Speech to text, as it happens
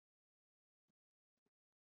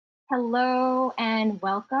Hello and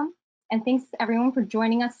welcome. And thanks to everyone for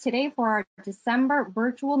joining us today for our December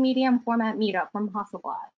virtual medium format meetup from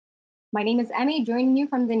Hasselblad. My name is Emmy, joining you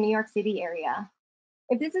from the New York City area.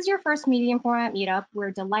 If this is your first medium format meetup,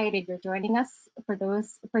 we're delighted you're joining us for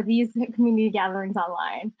these community gatherings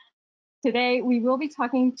online. Today, we will be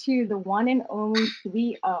talking to the one and only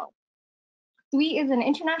Swee O. Swee is an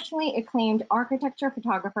internationally acclaimed architecture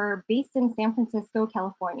photographer based in San Francisco,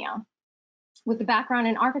 California. With a background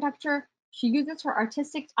in architecture, she uses her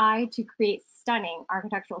artistic eye to create stunning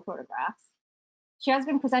architectural photographs. She has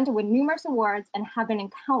been presented with numerous awards and have been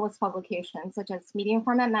in countless publications such as Medium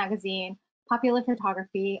Format Magazine, Popular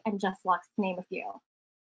Photography, and Just Lux, to name a few.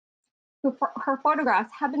 Her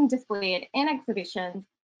photographs have been displayed in exhibitions,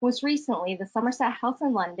 most recently the Somerset House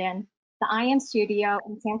in London, the IM Studio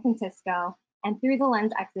in San Francisco, and Through the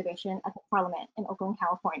Lens exhibition at the Parliament in Oakland,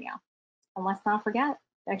 California. And let's not forget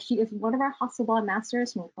that she is one of our Hasselblad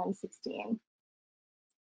Masters from 2016.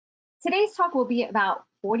 Today's talk will be about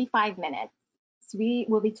 45 minutes. Swee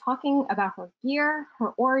will be talking about her gear, her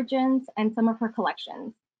origins, and some of her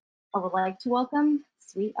collections. I would like to welcome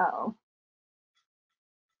Swee O.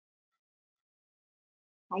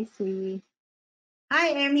 Hi, Swee.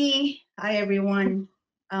 Hi, Emmy. Hi, everyone.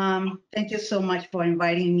 Thank you so much for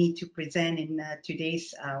inviting me to present in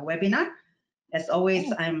today's webinar. As always,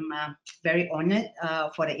 I'm very honored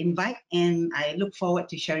for the invite, and I look forward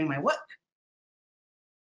to sharing my work.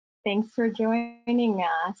 Thanks for joining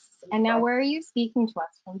us. And now, where are you speaking to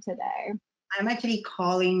us from today? I'm actually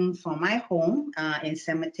calling from my home in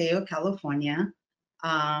San Mateo, California.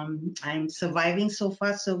 I'm surviving so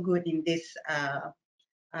far so good in this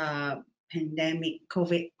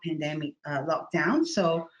COVID pandemic lockdown.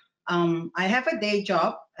 So I have a day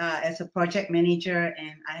job as a project manager,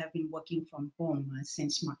 and I have been working from home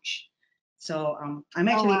since March. So I'm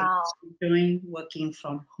actually enjoying working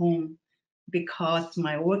from home because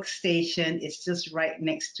my workstation is just right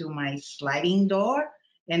next to my sliding door,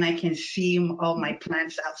 and I can see all my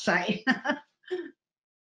plants outside.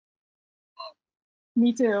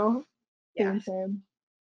 Me too. Yeah. Same.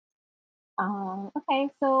 Okay,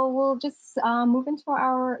 so we'll just move into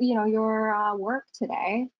your work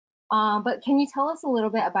today. But can you tell us a little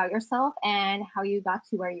bit about yourself and how you got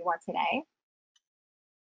to where you are today?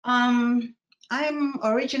 I'm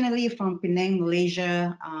originally from Penang,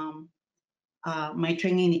 Malaysia. My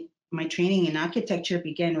training in architecture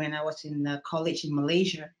began when I was in college in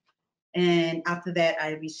Malaysia. And after that,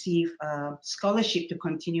 I received a scholarship to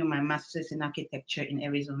continue my master's in architecture in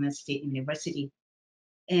Arizona State University.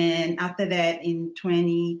 And after that, in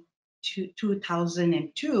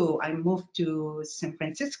 2002, I moved to San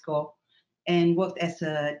Francisco and worked as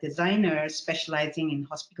a designer specializing in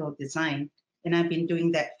hospital design. And I've been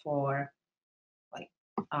doing that for like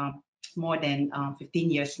more than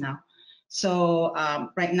 15 years now. So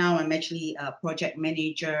right now, I'm actually a project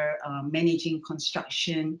manager, managing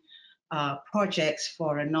construction projects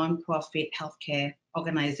for a nonprofit healthcare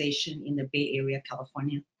organization in the Bay Area,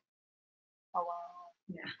 California. Oh, wow.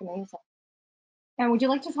 Yeah. Amazing. And would you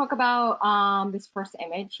like to talk about this first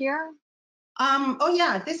image here? Oh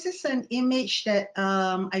yeah, this is an image that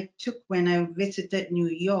I took when I visited New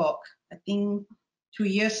York, I think 2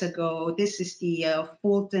 years ago. This is the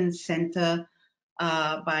Fulton Center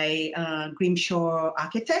by Grimshaw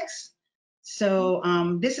Architects. So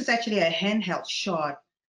this is actually a handheld shot,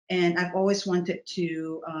 and I've always wanted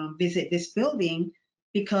to visit this building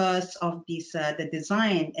because of this, the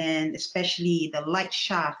design, and especially the light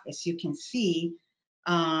shaft. As you can see,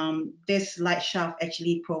 this light shaft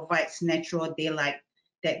actually provides natural daylight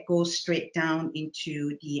that goes straight down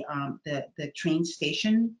into the train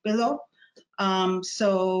station below. And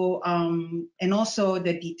also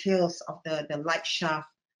the details of the light shaft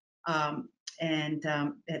and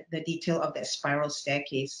the detail of that spiral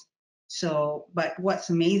staircase. So, but what's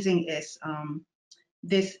amazing is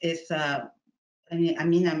this is, I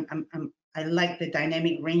like the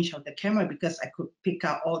dynamic range of the camera because I could pick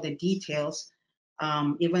out all the details,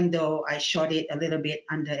 even though I shot it a little bit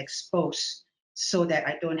underexposed, so that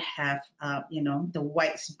I don't have, the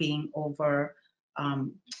whites being over,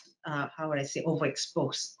 how would I say,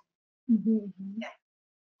 overexposed. Mm-hmm. Yeah.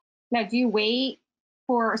 Now, do you wait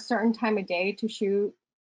for a certain time of day to shoot?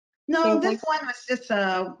 No, this one was just,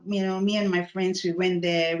 me and my friends, we went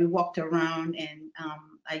there, we walked around, and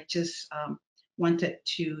I just wanted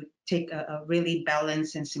to take a really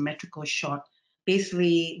balanced and symmetrical shot.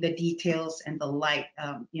 Basically, the details and the light,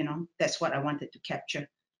 that's what I wanted to capture.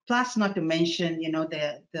 Plus, not to mention,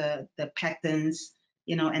 the patterns,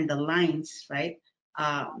 and the lines, right?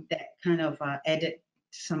 That kind of added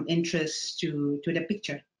some interest to the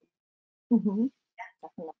picture. Mm-hmm. Yeah,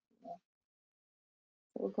 definitely.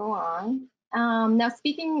 So we'll go on. Now,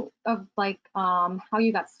 speaking of like how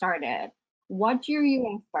you got started, what drew you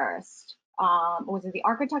in first? Was it the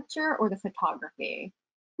architecture or the photography?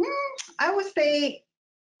 I would say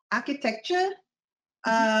architecture.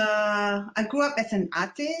 I grew up as an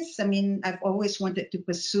artist. I mean, I've always wanted to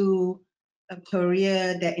pursue a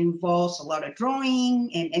career that involves a lot of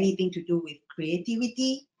drawing and anything to do with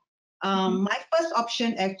creativity. My first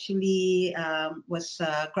option actually was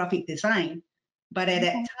graphic design, but at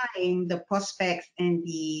that Okay. time, the prospects and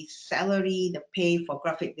the salary, the pay for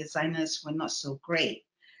graphic designers were not so great.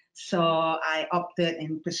 So I opted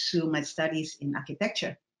and pursued my studies in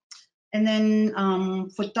architecture. And then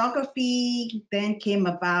photography then came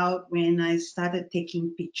about when I started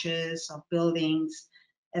taking pictures of buildings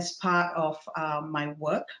as part of my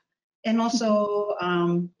work, and Mhm. also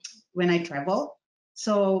when I travel.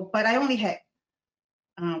 So, but I only had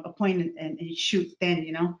a point and shoot then,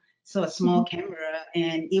 so a small Mhm. camera.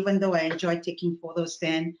 And even though I enjoyed taking photos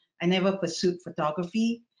then, I never pursued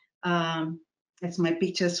photography, um, as my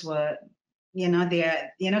pictures were,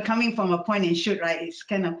 they're, coming from a point and shoot, right? It's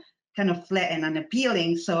kind of flat and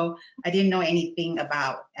unappealing. So I didn't know anything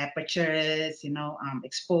about apertures,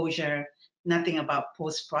 exposure, nothing about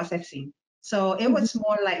post processing. So it Mhm. was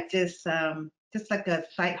more like just like a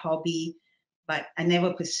side hobby, but I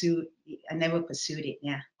never pursued it.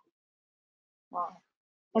 Yeah. Wow.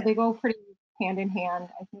 Well, Yeah. they go pretty hand in hand,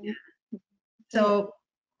 I think. Great. So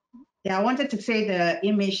yeah, I wanted to say the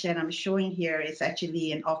image that I'm showing here is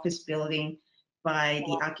actually an office building by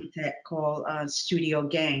the Wow. architect called Studio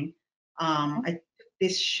Gang. I took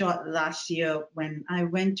this shot last year when I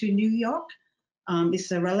went to New York.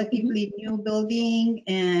 It's a Mhm. relatively new building,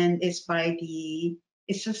 and it's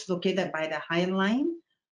just located by the High Line.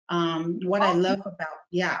 Oh, What I love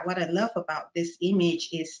about this image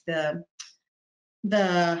is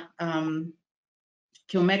the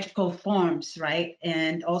geometrical forms, right?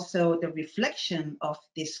 And also the reflection of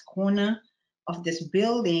this corner of this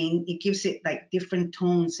building, it gives it like different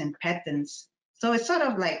tones and patterns. So it's sort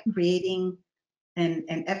of like creating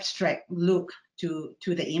an abstract look to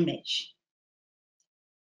the image.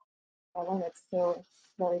 I love it. So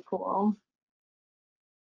it's very cool.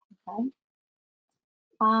 Okay.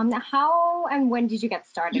 How and when did you get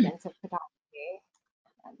started into photography?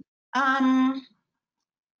 Um,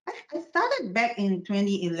 I started back in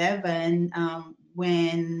 2011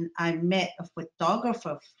 when I met a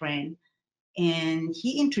photographer friend, and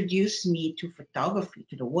he introduced me to photography,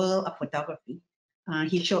 to the world of photography.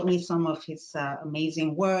 He showed me some of his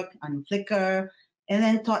amazing work on Flickr, and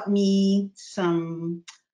then taught me some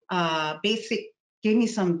basic, gave me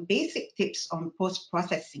some basic tips on post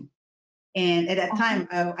processing. And at that Okay.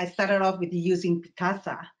 time, I started off with using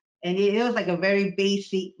Picasa, and it was like a very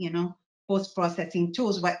basic, post processing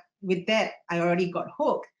tools. But with that, I already got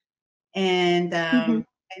hooked. And Mhm.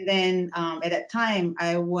 and then at that time,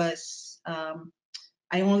 I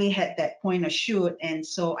only had that point of shoot, and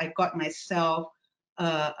so I got myself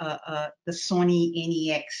the Sony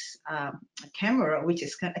NEX camera, which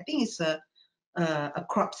is I think it's a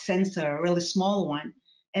crop sensor, a really small one.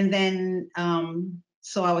 And then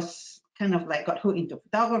so I was kind of like got hooked into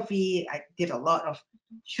photography. I did a lot of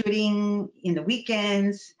shooting in the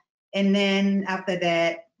weekends, and then after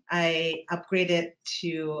that, I upgraded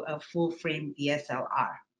to a full frame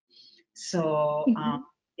DSLR. So Mhm.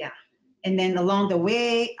 yeah, and then along the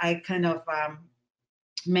way, I kind of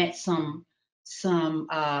met some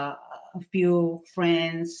a few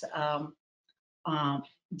friends um,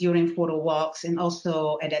 during photo walks, and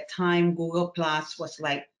also at that time, Google Plus was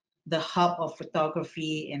like the hub of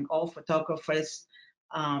photography, and all photographers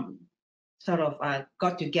um, sort of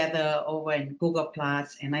got together over in Google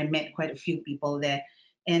Plus, and I met quite a few people there.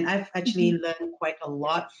 And I've actually Mhm. learned quite a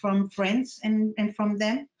lot from friends and from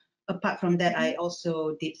them. Apart from that, Mhm. I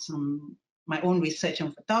also did some my own research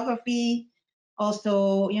on photography.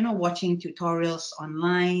 Also, watching tutorials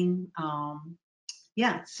online.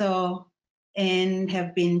 Yeah, so and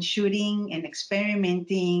have been shooting and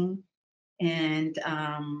experimenting and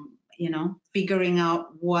figuring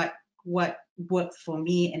out what worked for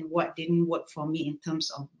me and what didn't work for me in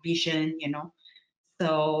terms of vision.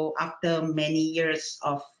 So after many years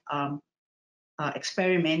of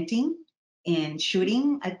experimenting and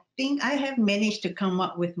shooting, I think I have managed to come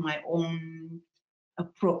up with my own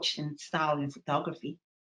approach and style in photography.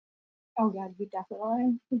 Oh yeah, you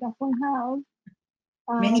definitely have.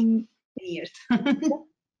 Many, Um, many years.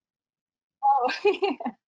 oh,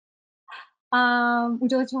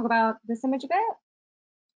 would you like to talk about this image a bit?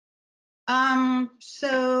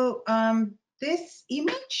 So this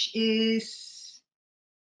image is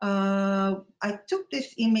I took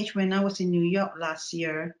this image when I was in New York last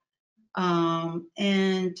year,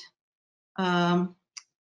 and let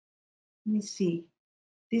me see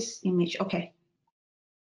this image. Okay.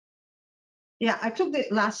 Yeah, I took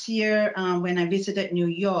it last year when I visited New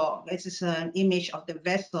York. This is an image of the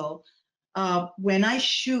vessel. When I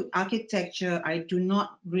shoot architecture, I do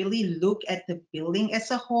not really look at the building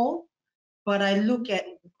as a whole, but I look at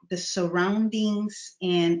the surroundings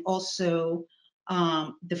and also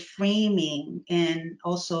the framing and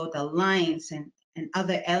also the lines and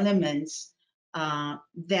other elements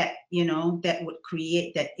that, you know, that would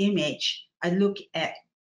create that image. I look at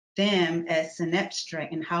them as an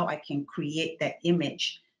abstract and how I can create that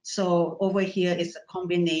image. So over here is a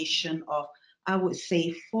combination of, I would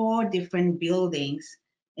say, 4 different buildings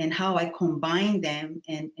and how I combine them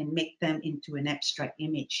and make them into an abstract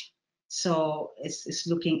image. So it's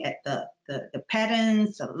looking at the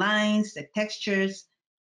patterns, the lines, the textures,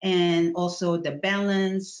 and also the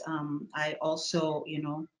balance. I also, you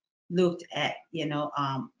know, looked at, you know,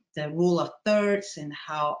 the rule of thirds and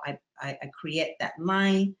how I create that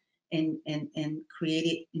line and create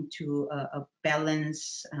it into a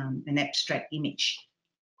balance, an abstract image.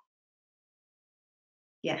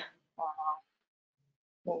 Yeah.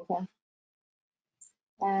 Amazing.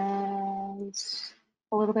 And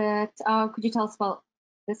a little bit, could you tell us about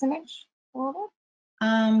this image a little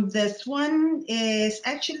bit? This one is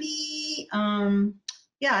actually,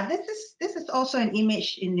 yeah, this is also an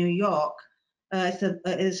image in New York.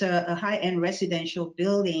 It's a high-end residential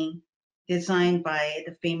building designed by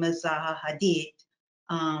the famous Zaha Hadid.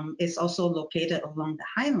 It's also located along the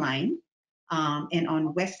High Line and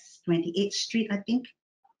on West 28th Street, I think.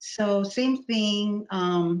 So same thing.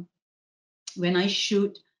 When I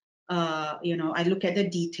shoot, you know, I look at the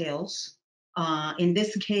details. In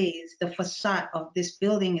this case, the facade of this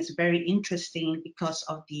building is very interesting because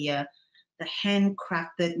of the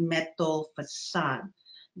handcrafted metal facade,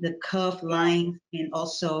 the curved lines, and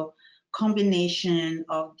also combination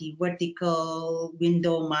of the vertical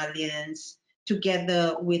window mullions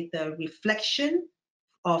together with the reflection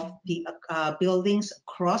of the buildings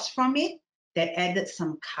across from it that added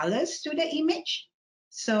some colors to the image.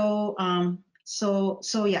 So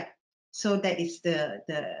so yeah, so that is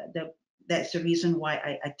that's the reason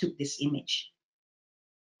why I took this image.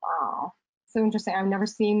 Wow, so interesting. I've never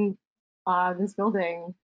seen this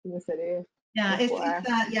building in the city Yeah, before.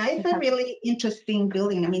 It's a really interesting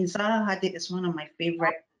building. I mean, Zaha Hadid is one of my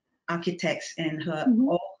favorite architects, and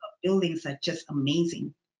all her buildings are just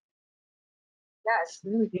amazing. Yeah, it's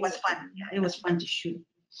really It was beautiful. fun. Yeah, it was fun to shoot.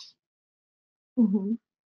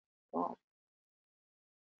 Wow.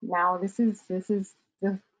 Now this is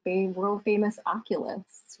the world famous Oculus,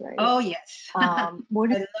 right? Oh yes.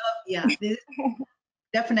 What I is love, yeah, this is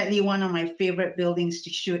definitely one of my favorite buildings to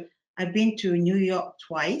shoot. I've been to New York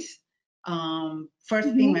twice. First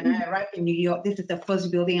thing when I arrived in New York, this is the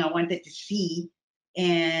first building I wanted to see,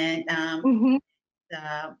 and uh,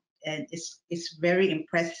 and it's very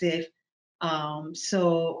impressive.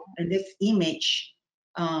 So in this image,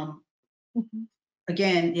 um,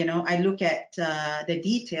 again, you know, I look at the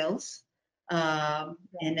details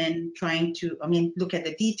and then trying to, I mean, look at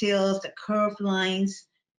the details, the curved lines,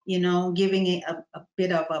 you know, giving it a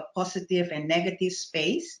bit of a positive and negative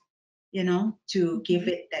space, you know, to give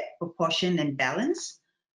it that proportion and balance.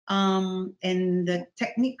 And the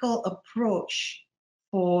technical approach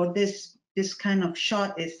for this kind of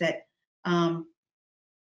shot is that,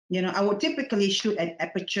 you know, I would typically shoot at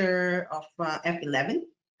aperture of f11.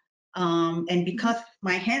 And because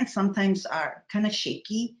my hands sometimes are kind of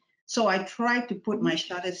shaky, so I try to put my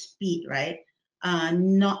shutter speed, right,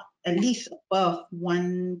 not at least above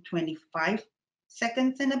 125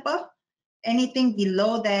 seconds and above. Anything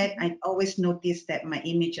below that, I always notice that my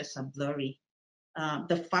images are blurry.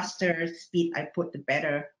 The faster speed I put, the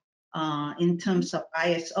better. In terms of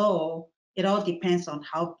ISO, it all depends on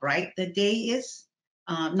how bright the day is.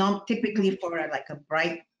 Not typically for like a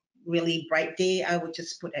really bright day, I would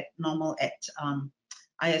just put it normal at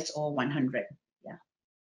ISO 100. Yeah.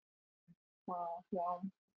 wow, yeah.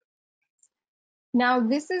 Now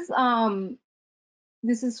this is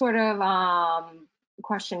sort of a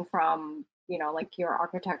question from, you know, like your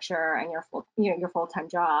architecture and your your full-time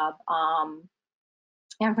job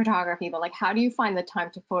and photography, but like how do you find the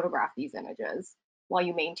time to photograph these images while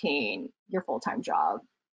you maintain your full-time job?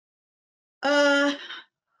 Uh,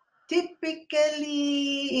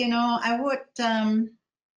 Typically, you know, I would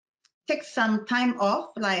take some time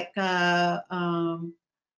off, like I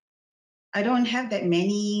don't have that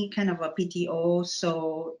many kind of a PTO,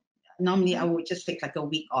 so normally I would just take like a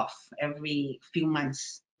week off every few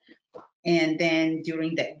months. And then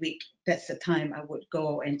during that week, that's the time I would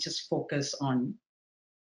go and just focus on,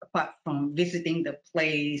 apart from visiting the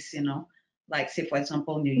place, like say, for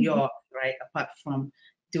example, New Mhm. York, right? Apart from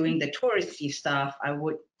doing the touristy stuff, I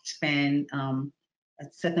would spend a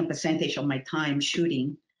certain percentage of my time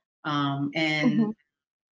shooting. Um, Mhm. and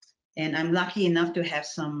and I'm lucky enough to have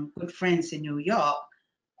some good friends in New York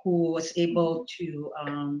who was able to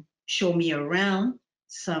show me around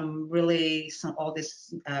some all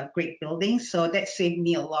this great buildings. So that saved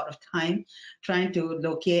me a lot of time trying to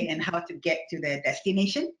locate and how to get to the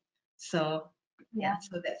destination. So yeah, Yeah.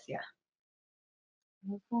 so that's yeah.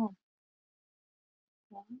 Very cool.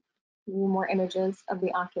 Yeah. More images of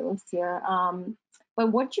the Oculus here.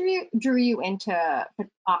 But what drew you into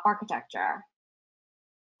architecture?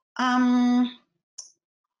 Um,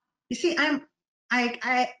 you see, I'm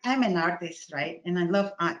an artist, right? And I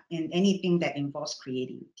love art and anything that involves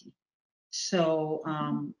creativity. So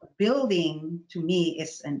building to me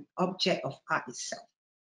is an object of art itself,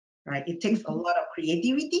 right? It takes a Mhm. lot of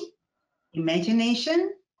creativity,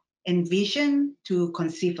 imagination, and vision to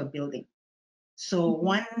conceive a building. So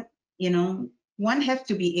Mhm. you know, one has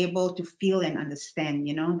to be able to feel and understand,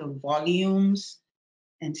 the volumes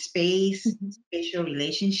and space, Mhm. spatial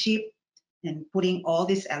relationship, and putting all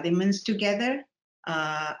these elements together,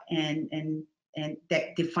 and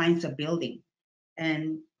that defines a building.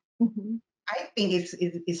 And Mhm. I think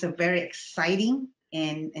it's a very exciting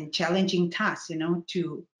and challenging task,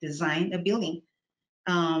 to design a building.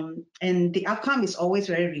 And the outcome is always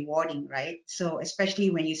very rewarding, right? So especially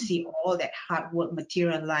when you see all that hard work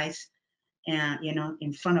materialize,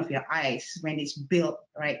 in front of your eyes when it's built,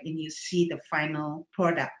 right? And you see the final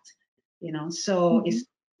product, so Mhm. it's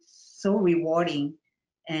so rewarding,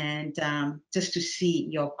 and just to see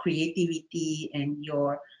your creativity and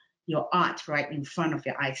your art right in front of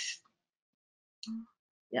your eyes.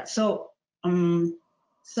 Yeah. So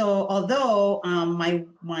although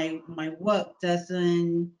my work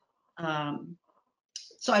doesn't, um,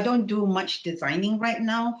 so I don't do much designing right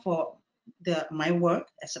now for my work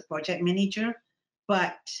as a project manager,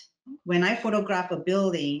 but when I photograph a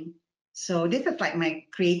building, so this is like my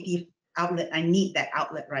creative outlet. I need that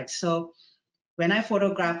outlet, right? So when I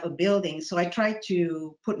photograph a building, so I try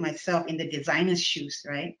to put myself in the designer's shoes,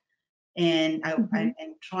 right? And Mhm.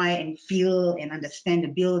 and try and feel and understand the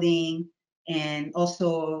building, and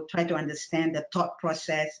also try to understand the thought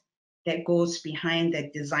process that goes behind the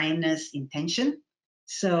designer's intention.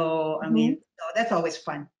 So I Mhm. mean, so that's always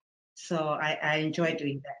fun. So I enjoy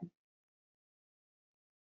doing that.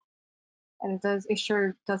 And it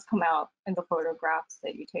sure does come out in the photographs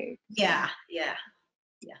that you take. So, Yeah, yeah,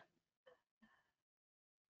 yeah.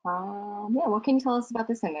 yeah, what can you tell us about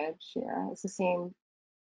this image here? It's the same.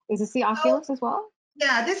 Is this the So Oculus as well?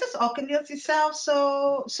 yeah, this is Oculus itself.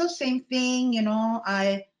 So same thing,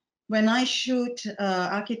 I when I shoot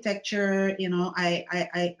architecture,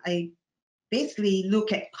 I basically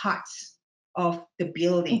look at parts of the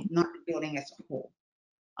building, Mhm. not the building as a whole.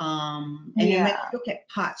 And then when I Yeah. look at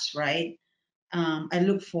parts, right, I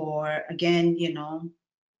look for, again,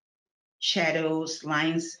 shadows,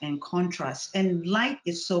 lines, and contrast. And light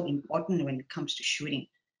is so important when it comes to shooting,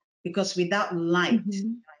 because without light,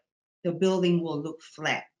 Mhm. the building will look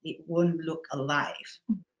flat. It won't look alive.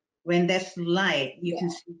 When there's light, you can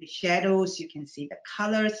Yeah. see the shadows, you can see the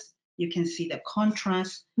colors, you can see the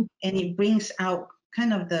contrast, and it brings out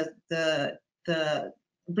kind of the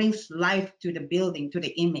brings life to the building, to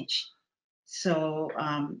the image.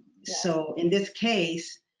 Yeah. So in this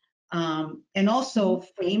case, and Mhm. also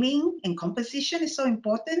framing and composition is so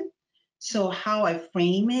important. So how I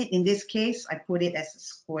frame it, in this case, I put it as a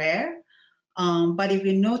square. But if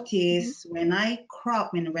you Mhm. notice, when I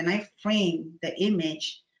crop and when I frame the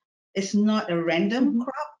image, it's not a random Mhm.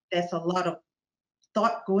 crop. There's a lot of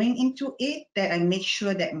thought going into it, that I make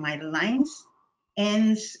sure that my lines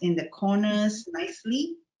ends in the Mhm. corners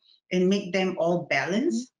nicely and make them all Mhm.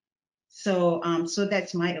 balanced. So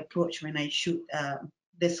that's my approach when I shoot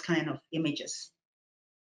this kind of images.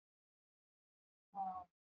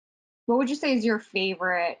 What would you say is your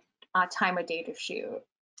favorite time of day to shoot?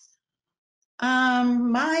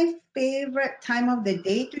 My favorite time of the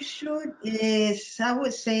day to shoot is, I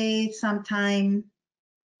would say, sometime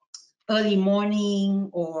early morning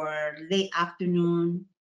or late afternoon,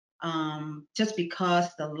 just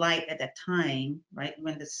because the light at that time, right,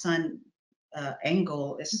 when the sun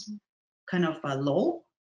angle is Mhm. kind of low,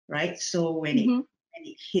 right? So Mhm. when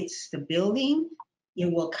it hits the building,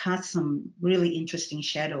 it will cast some really interesting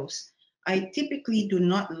shadows. I typically do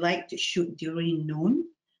not like to shoot during noon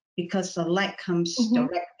because the light comes Mhm.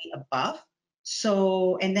 directly above.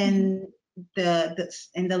 So, and Mhm. then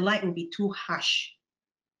the light will be too harsh,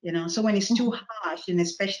 you know. So when it's too harsh, and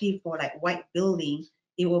especially for like white building,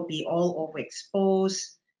 it will be all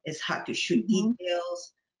overexposed. It's hard to shoot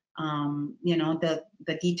details. You know,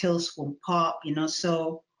 the details will pop, you know.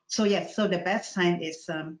 So yeah, so the best time is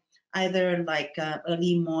either like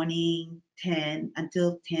early morning 10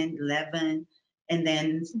 until 10 11, and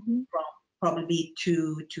then from probably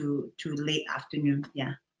 2 to late afternoon.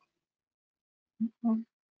 Yeah.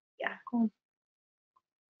 Yeah. Cool.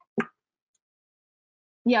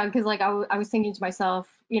 Yeah, because like I was thinking to myself,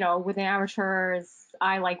 you know, with an amateur's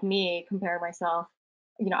eye like me, comparing myself,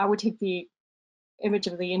 you know, I would take the image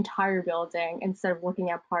of the entire building instead of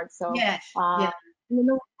looking at parts. So, Yes. Yeah.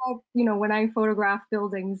 you know, when I photograph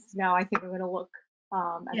buildings now, I think I'm going to look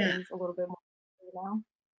at Yeah. things a little bit more now.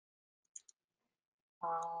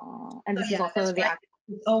 And So this is yeah, also that's the why act.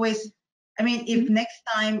 it's always, I mean, if next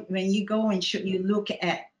time when you go and shoot, you look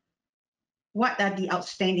at what are the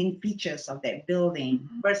outstanding features of that building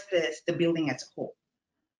versus the building as a whole,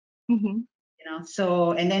 Mm-hmm. you know.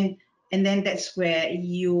 So and then that's where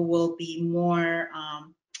you will be more,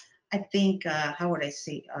 I think, how would I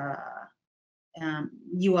say,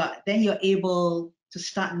 you're able to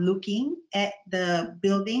start looking at the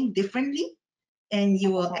building differently, and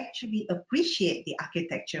you will actually appreciate the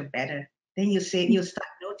architecture better. Then you start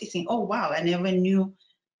noticing, oh wow, I never knew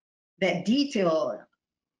that detail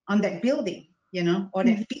on that building, you know, or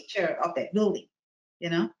that feature of that building, you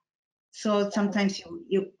know. So sometimes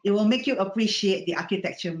it will make you appreciate the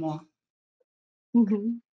architecture more.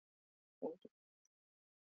 Mm-hmm.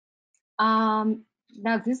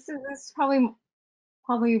 Now this is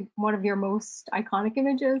probably one of your most iconic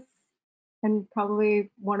images, and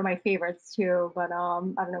probably one of my favorites too. But I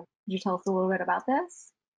don't know. Could you tell us a little bit about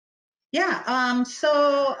this? Yeah.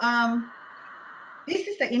 So this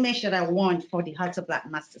is the image that I won for the Hasselblad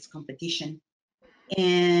Masters competition,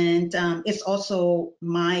 and it's also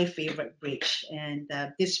my favorite bridge. And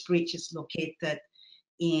this bridge is located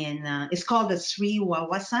in it's called the Swee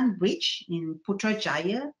Bridge in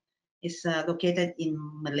Putrajaya. It's located in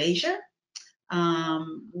Malaysia.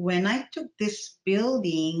 When I took this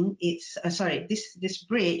building, it's sorry, this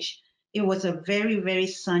bridge. It was a very very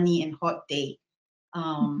sunny and hot day.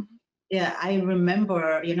 Um, yeah, I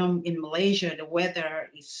remember, you know, in Malaysia the weather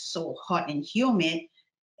is so hot and humid,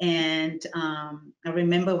 and I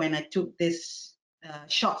remember when I took this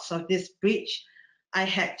shots of this bridge, I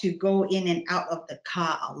had to go in and out of the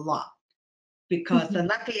car a lot because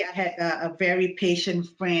luckily I had a very patient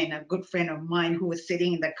friend, a good friend of mine, who was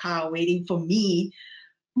sitting in the car waiting for me.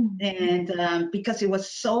 And because it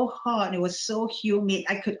was so hot, it was so humid,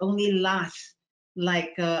 I could only last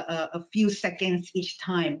like a few seconds each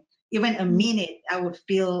time. Even a minute, I would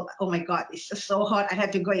feel, oh my God, it's just so hot. I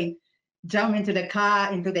had to go and jump into the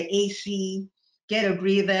car, into the AC, get a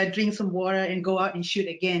breather, drink some water, and go out and shoot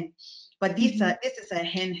again. But this is a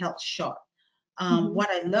handheld shot. What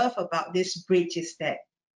I love about this bridge is that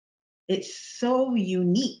it's so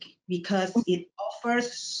unique because it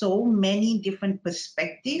offers so many different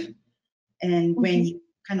perspectives. And when you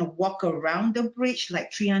kind of walk around the bridge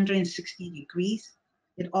like 360 degrees,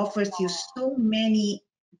 it offers you so many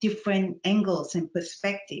different angles and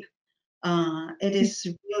perspective. It is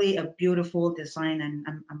really a beautiful design, and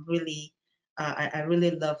I'm really, I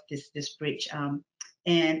really love this bridge.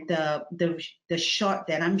 And the shot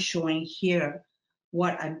that I'm showing here,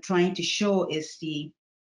 what I'm trying to show is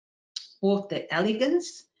both the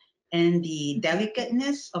elegance and the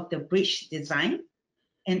delicateness of the bridge design,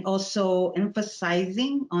 and also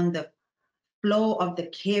emphasizing on the flow of the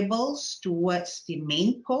cables towards the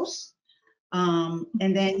main post.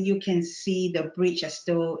 And then you can see the bridge as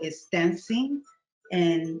though it's dancing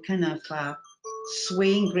and kind of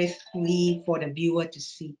swaying gracefully for the viewer to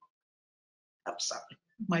see. I'm sorry,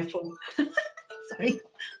 my phone. Sorry.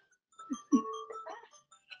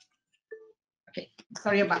 Okay,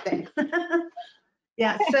 sorry about that.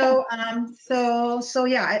 Yeah, so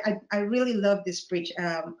yeah, I really love this bridge.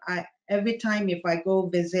 I every time if I go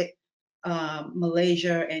visit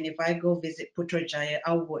Malaysia, and if I go visit Putrajaya,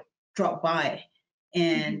 I would drop by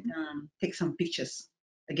and take some pictures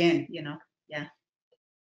again, you know. Yeah.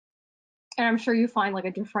 And I'm sure you find like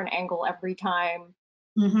a different angle every time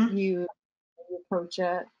Mm-hmm. you approach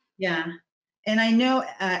it. Yeah. And I know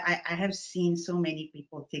I have seen so many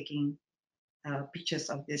people taking pictures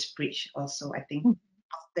of this bridge also, I think,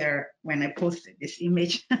 after when I posted this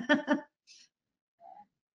image. Definitely.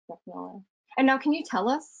 And now, can you tell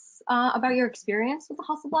us about your experience with the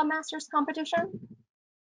Hasselblad Masters competition?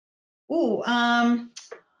 Oh, I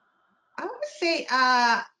would say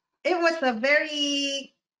it was a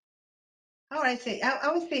very how would I say?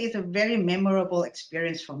 I would say it's a very memorable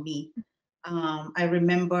experience for me. I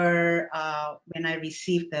remember when I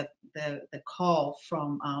received the call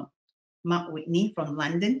from Mark Whitney from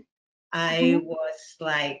London. I Mhm, was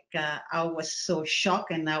like, I was so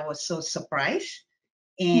shocked and I was so surprised.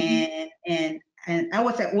 mhm. And I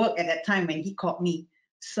was at work at that time when he called me.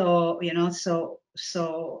 So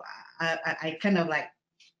so I kind of like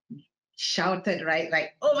shouted, right?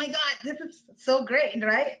 Like, oh my God, this is so great,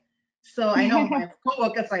 right? So I know my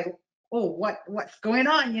coworkers like, oh, what's going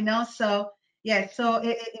on, So yeah, so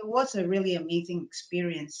it was a really amazing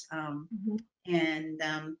experience. Mhm. And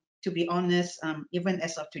to be honest, even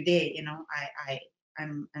as of today,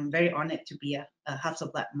 I'm very honored to be a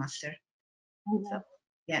Hasselblad master. So Mhm.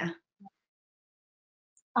 yeah.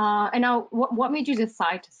 And now, what made you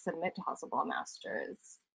decide to submit to Hasselblad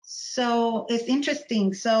Masters? So it's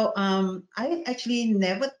interesting. So I actually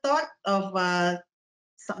never thought of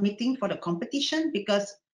submitting for the competition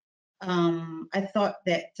because I thought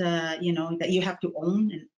that that you have to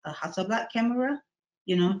own a Hasselblad camera,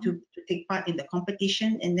 Mhm, to take part in the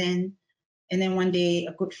competition. And then one day,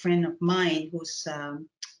 a good friend of mine, who's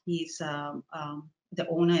he's the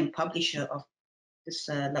owner and publisher of this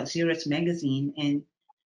luxurious magazine,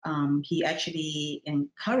 and he actually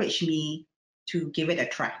encouraged me to give it a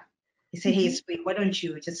try. He said, "Hey, mhm, Swee, why don't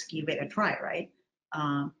you just give it a try, right?"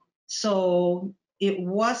 So it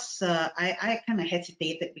was. I kind of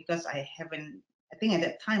hesitated because I haven't. I think at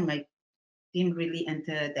that time I didn't really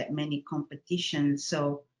enter that many competitions.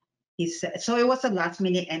 So he said, so it was a last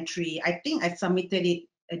minute entry. I think I submitted it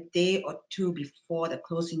a day or two before the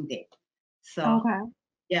closing date. So Okay.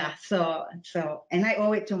 yeah, and I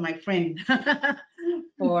owe it to my friend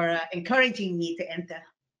for encouraging me to enter.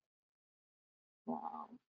 Wow.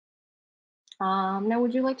 Now,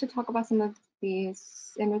 would you like to talk about some of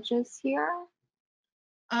these images here?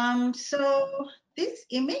 So this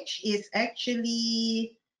image is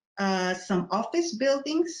actually some office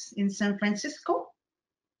buildings in San Francisco.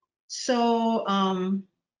 So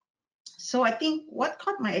so I think what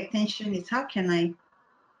caught my attention is how can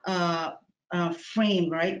I frame,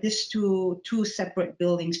 right, these two separate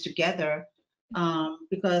buildings together,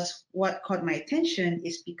 because what caught my attention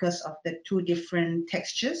is because of the two different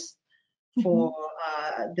textures for Mhm,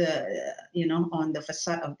 the on the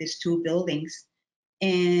facade of these two buildings.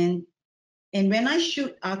 And and when I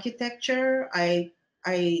shoot architecture, I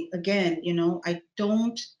again, I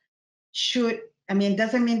don't shoot. I mean, it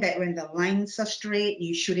doesn't mean that when the lines are straight,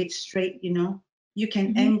 you shoot it straight. You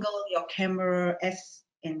can mhm, angle your camera as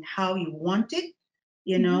and how you want it,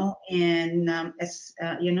 mhm, and as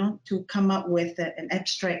to come up with an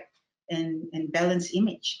abstract and balanced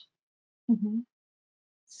image. mhm.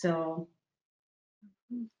 So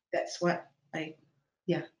that's what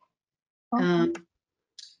yeah. Okay. Um,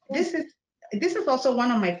 Yeah. this is this is also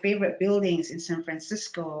one of my favorite buildings in San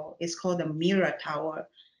Francisco. It's called the Mira Tower.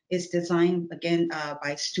 It's designed again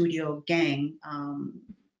by Studio Gang.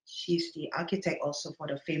 She's the architect also for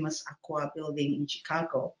the famous Aqua building in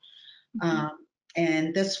Chicago. Mhm. Um,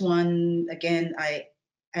 and this one again,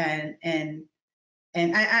 and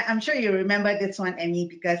and I'm sure you remember this one, Emmy,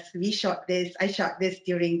 because we shot this. I shot this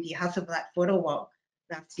during the Hasselblad photo walk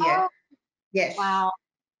last year. Oh, Yes, wow.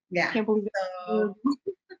 yeah. Can't believe So it.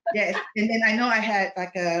 yes, and then I know I had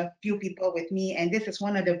like a few people with me, and this is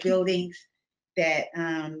one of the buildings that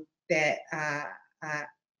uh,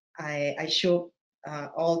 I showed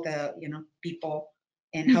all the people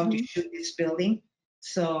and how to Mhm, shoot this building.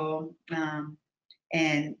 So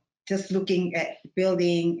and just looking at the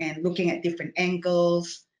building and looking at different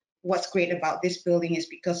angles. What's great about this building is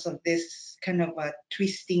because of this kind of a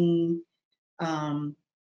twisting um,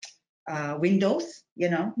 windows,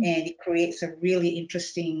 and it creates a really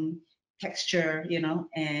interesting texture,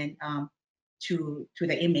 and to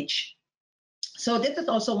the image. So this is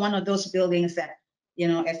also one of those buildings that,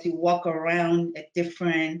 as you walk around at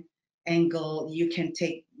different angle, you can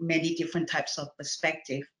take many different types of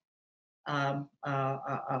perspective of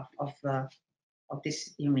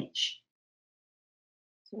this image.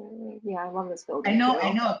 Yeah, I love this I building know,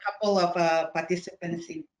 I too. know a couple of participants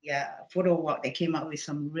in the photo walk. They came up with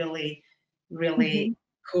some really, really Mhm.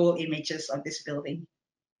 cool images of this building.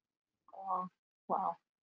 Oh, wow.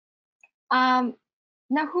 Um,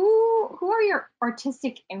 Now, who are your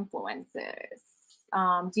artistic influences?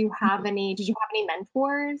 Do you have any? Did you have any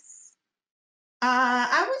mentors?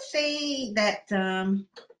 I would say that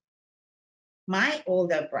my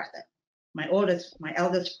older brother, my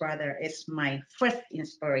eldest brother, is my first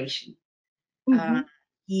inspiration. Uh, Hmm.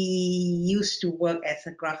 he used to work as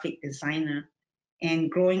a graphic designer, and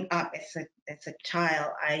growing up as a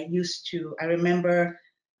child, I remember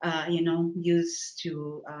used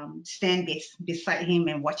to stand beside him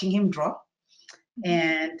and watching him draw.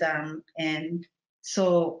 And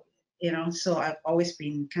so so I've always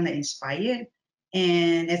been kind of inspired.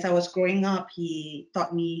 And as I was growing up, he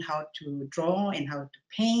taught me how to draw and how to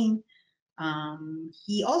paint.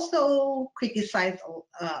 He also criticized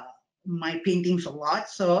my paintings a lot,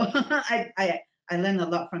 so I learned a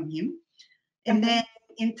lot from him. And then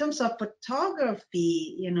in terms of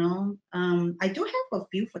photography, I do have a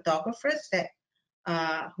few photographers that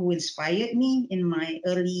who inspired me in my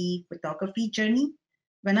early photography journey.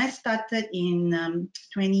 When I started in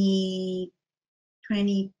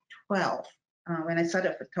 2012, when I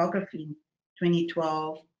started photography in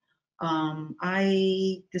 2012,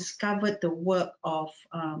 I discovered the work of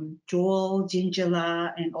Joel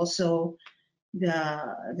Gingela, and also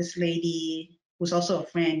this lady who's also a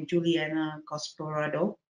friend, Juliana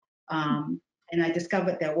Cosporado. And I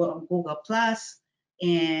discovered their work on Google Plus,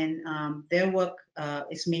 and their work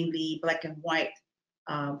is mainly black and white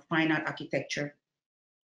fine art architecture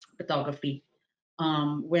photography.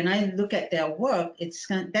 When I look at their work,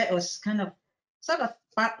 that was kind of sort of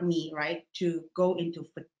sparked me, right, to go into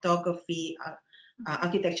photography,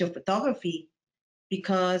 architecture photography,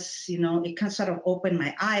 because it kind of sort of opened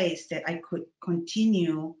my eyes that I could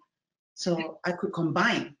continue. So I could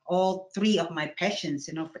combine all three of my passions,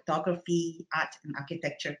 photography, art, and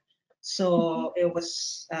architecture. So it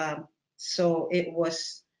was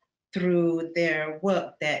through their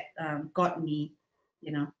work that got me,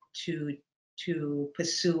 to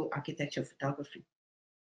pursue architecture photography.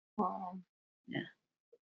 Wow. Yeah.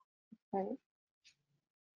 Right.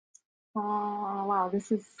 Wow,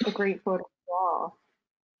 this is a great photo as well.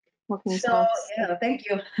 Looking So so. yeah, thank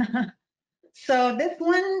you. So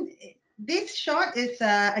this shot is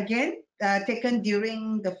again taken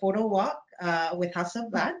during the photo walk with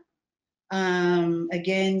Hasselblad.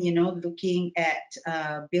 Again, looking at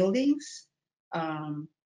buildings um,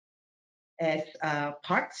 as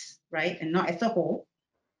parts, right, and not as a whole,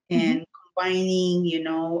 and combining,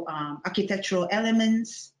 architectural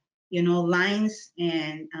elements, lines,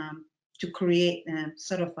 and to create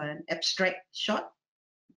sort of an abstract shot.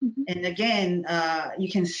 And again, you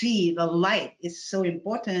can see the light is so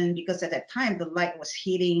important, because at that time the light was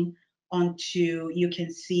hitting onto, you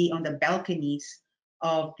can see on the balconies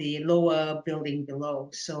of the lower building below.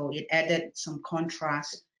 So it added some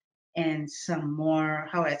contrast and some more,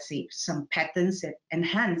 how I say, some patterns that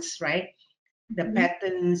enhance, right? The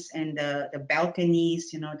patterns and the balconies,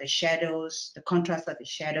 the shadows, the contrast of the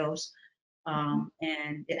shadows.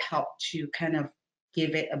 And it helped to kind of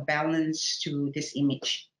give it a balance to this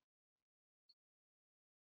image.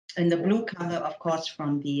 And the blue color, of course,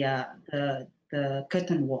 from the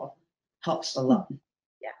curtain wall helps a lot.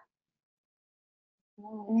 Yeah.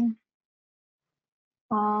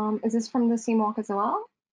 Is this from the same walk as well?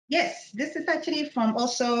 Yes, this is actually from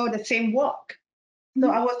also the same walk. So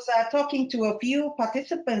I was talking to a few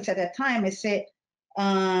participants at that time. I said,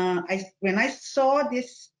 when I saw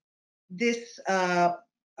this how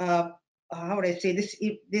would I say,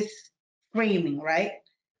 this framing, right?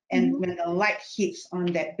 And when the light hits on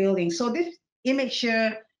that building. So this image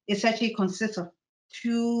here is actually consists of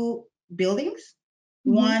two buildings.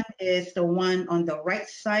 One is the one on the right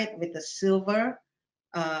side with the silver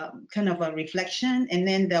kind of a reflection, and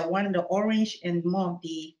then the one, the orange and more of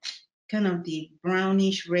the kind of the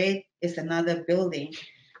brownish red, is another building.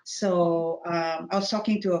 So I was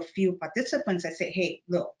talking to a few participants. I said, hey,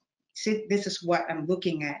 look, see, this is what I'm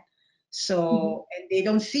looking at. So, and they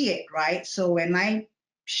don't see it, right? So when I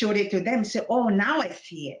showed it to them, say, oh, now I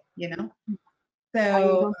see it.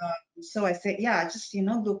 So, so I said, yeah, just,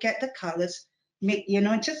 look at the colors, make,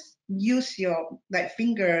 just use your like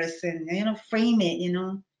fingers and, frame it,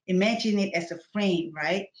 imagine it as a frame,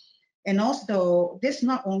 right? And also, this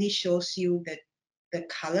not only shows you the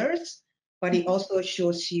colors, but it also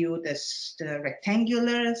shows you the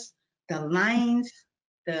rectangulars, the lines,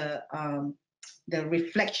 the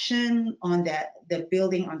reflection on the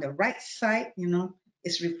building on the right side,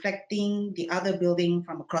 is reflecting the other building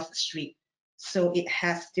from across the street. So it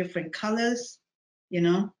has different colors,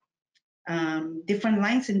 different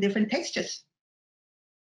lines and different textures.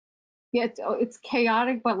 Yeah, it's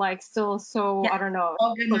chaotic, but like still so, Yeah, I don't know.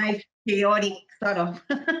 organized, chaotic, sort of.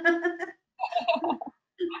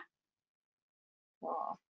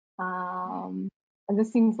 And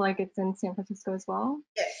this seems like it's in San Francisco as well.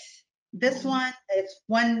 Yes, this one is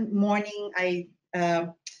one morning.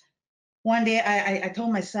 One day I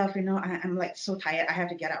told myself, I'm like so tired. I have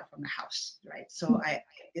to get out from the house, right? So I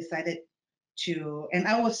decided to, and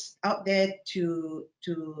I was out there to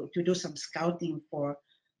do some scouting for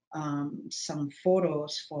some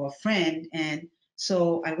photos for a friend. And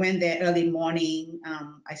so I went there early morning.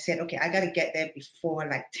 I said, okay, I got to get there before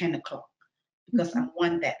like 10 o'clock because I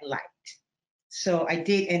want that light. So I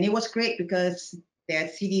did, and it was great because their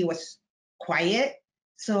city was quiet.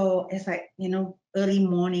 So it's like, early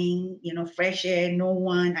morning, fresh air, no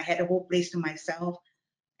one. I had the whole place to myself,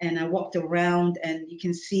 and I walked around, and you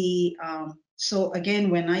can see. So again,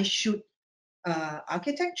 when I shoot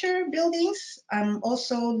architecture buildings, I'm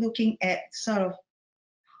also looking at sort of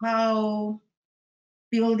how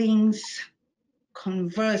buildings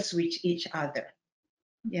converse with each other,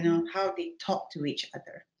 how they talk to each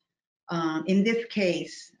other. In this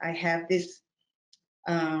case, I have this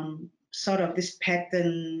sort of this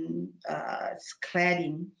pattern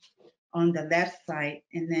cladding on the left side,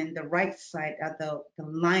 and then the right side are the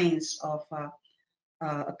lines of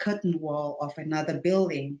a curtain wall of another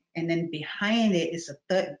building, and then behind it is a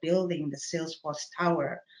third building, the Salesforce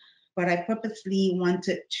Tower. But I purposely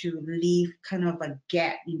wanted to leave kind of a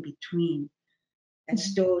gap in between,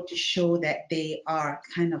 as though to show that they are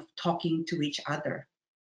kind of talking to each other,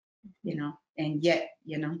 and yet,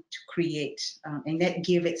 to create, and that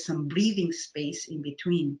give it some breathing space in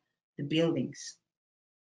between the buildings.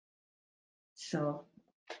 So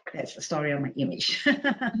that's the story of my image.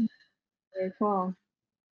 Very cool.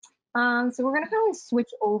 So we're gonna kind of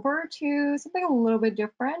switch over to something a little bit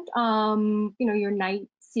different. Your night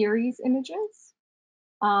series images.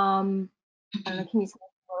 I don't know, can you tell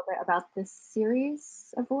us a little bit about this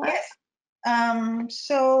series of work? Yes.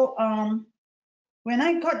 So when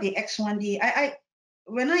I got the X1D,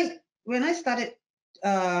 when I started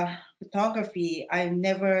photography, I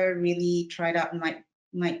never really tried out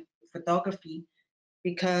night photography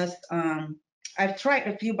because I've tried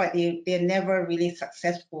a few, but they're never really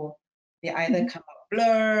successful. They either come out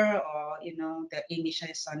blur, or the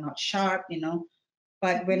images are not sharp.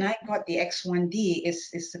 But when I got the X1D,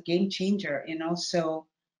 it's a game changer. So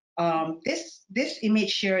this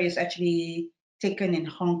image here is actually taken in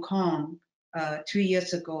Hong Kong 2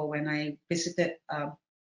 years ago when I visited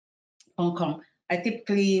Hong Kong. I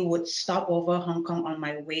typically would stop over Hong Kong on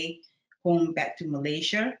my way home back to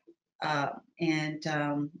Malaysia, and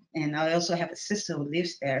I also have a sister who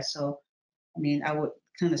lives there. So I mean, I would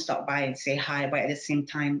kind of stop by and say hi, but at the same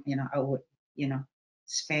time, I would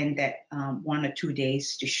spend that 1 or 2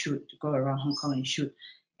 days to shoot, to go around Hong Kong and shoot.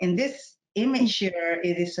 And this image here,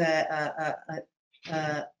 it is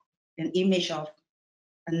an image of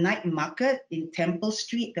a night market in Temple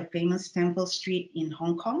Street, the famous Temple Street in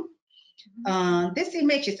Hong Kong. This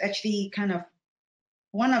image is actually kind of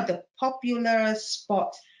one of the popular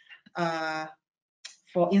spots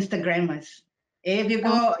for Instagrammers. If you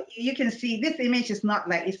go, you can see this image is not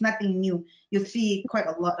like, it's nothing new. You see quite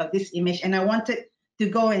a lot of this image, and I wanted to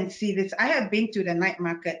go and see this. I have been to the night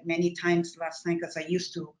market many times last time because I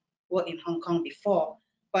used to work in Hong Kong before,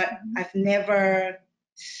 but I've never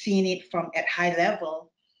seen it from at high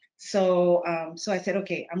level. So so I said,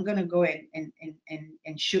 okay, I'm gonna go and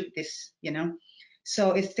shoot this,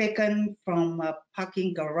 So it's taken from a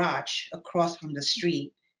parking garage across from the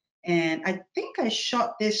street. And I think I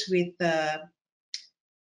shot this with a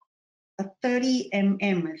 30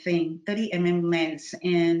 mm, I think, 30 mm lens.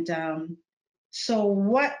 And so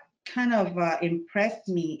what kind of impressed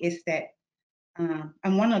me is that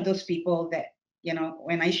I'm one of those people that,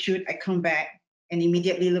 when I shoot, I come back and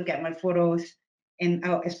immediately look at my photos. And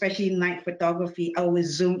especially night photography, I will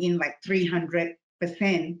zoom in like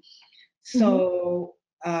 300%. So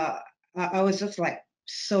I was just like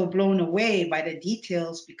so blown away by the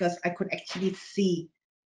details because I could actually see,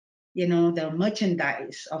 the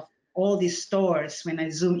merchandise of all these stores when I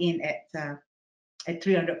zoom in at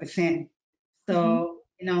 300%. So,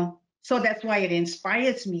 so that's why it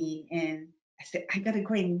inspires me. And I said, I gotta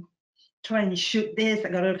go and try and shoot this. I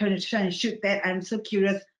gotta try and shoot that. I'm so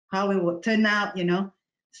curious how it will turn out,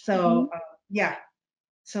 So yeah.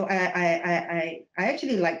 So I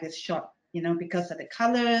actually like this shot, because of the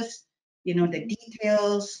colors, the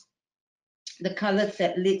details, the colors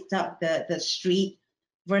that lit up the street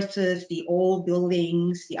versus the old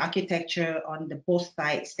buildings, the architecture on the both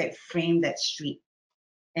sides that frame that street,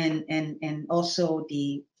 and also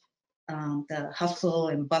the hustle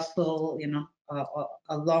and bustle,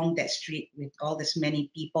 along that street with all this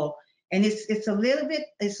many people. And it's a little bit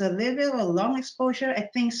of a long exposure, I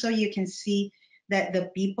think, so you can see that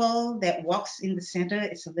the people that walks in the center,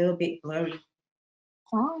 it's a little bit blurry.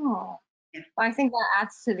 Oh, Yeah. I think that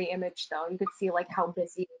adds to the image, though. You could see like how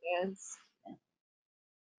busy it is.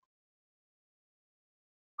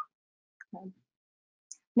 Okay.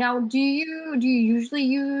 Now, do you usually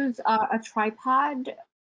use a tripod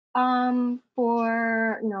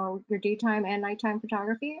For your daytime and nighttime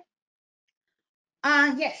photography?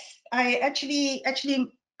 Yes, I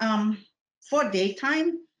for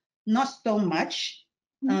daytime, not so much.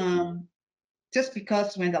 Mhm. Um, just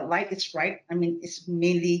because when the light is right, I mean, it's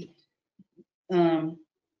mainly um,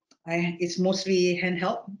 it's mostly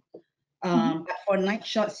handheld. Mhm. But for night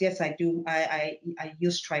shots, yes, I do. I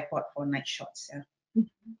use tripod for night shots. Yeah.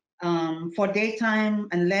 For daytime,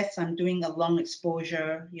 unless I'm doing a long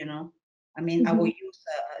exposure, I mean, I will Mhm. use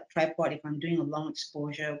a tripod if I'm doing a long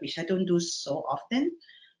exposure, which I don't do so often.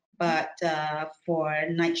 But for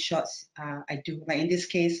night shots, I do. Like in this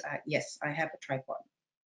case, yes, I have a tripod.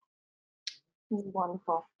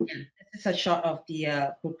 Wonderful. Yeah, this is a shot of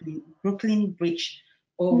the Brooklyn Bridge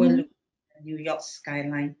Mhm. overlook New York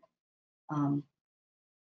skyline. Um,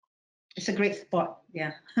 it's a great spot.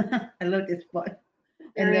 Yeah, I love this spot.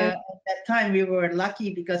 And Serious. at that time, we were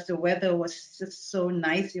lucky because the weather was just so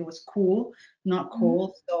nice. It was cool, not Mhm.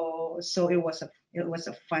 cold. So it was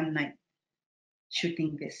a fun night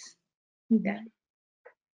shooting this. Yeah. Mhm.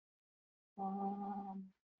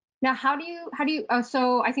 Um, Now, how do you? Oh,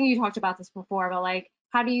 so I think you talked about this before, but like,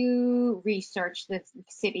 how do you research the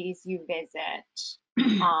cities you visit?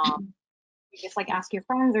 Um, you just like ask your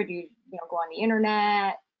friends, or do you go on the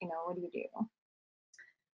internet? What do you do?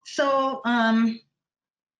 So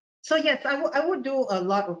so yes, I would do a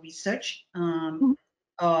lot of research Mhm.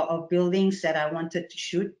 of buildings that I wanted to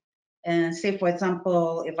shoot. And say, for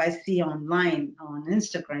example, if I see online on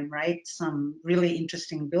Instagram, right, some really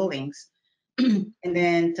interesting buildings, and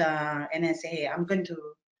then say, hey, I'm going to,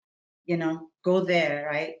 go there,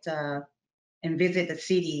 right, and visit the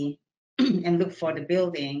city and look for the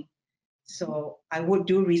building. So I would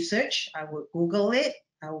do research. I would Google it.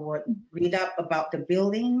 I would read up about the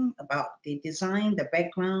building, about the design, the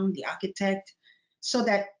background, the architect, so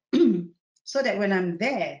that so that when I'm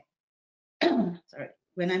there, sorry,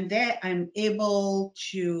 when I'm there, I'm able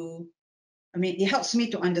to. I mean, it helps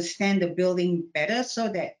me to understand the building better, so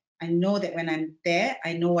that I know that when I'm there,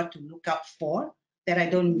 I know what to look out for, that I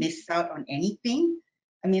don't miss out on anything.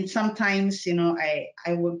 I mean, sometimes,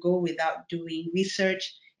 I would go without doing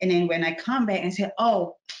research, and then when I come back and say,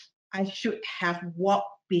 oh, I should have walked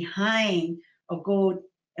behind or go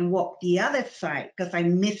and walk the other side because I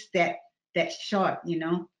missed that shot.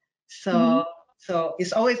 Mhm. So so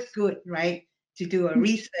it's always good, right, to do a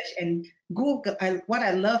research. And Google, what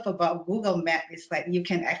I love about Google Map is like you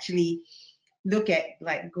can actually look at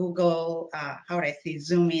like Google, how would I say,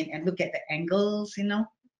 zoom in and look at the angles,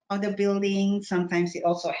 of the building. Sometimes it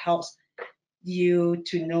also helps you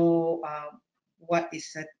to know what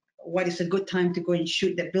is a what is a good time to go and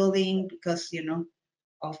shoot the building because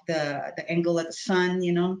of the angle of the sun,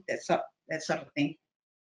 that sort of thing.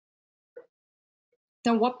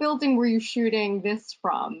 Now, what building were you shooting this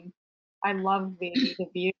from? I love the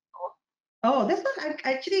view. Oh, this one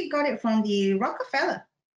I actually got it from the Rockefeller.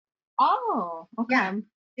 Oh, Yeah, okay.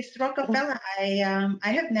 it's Rockefeller. I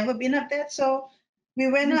have never been up there, so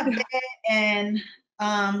we went up there and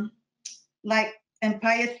um like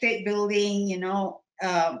Empire State Building,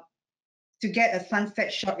 to get a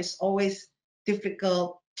sunset shot is always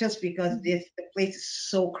difficult just because the place is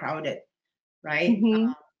so crowded, right? Hmm.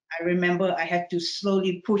 I remember I had to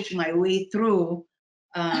slowly push my way through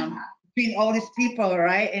between all these people,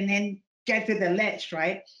 right? And then get to the ledge,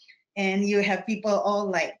 right? And you have people all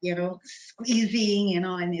like, squeezing,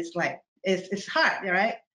 and it's like, it's hard,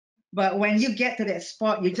 right? But when you get to that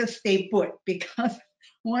spot, you just stay put because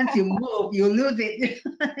once you move, you lose it,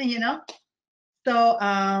 you know?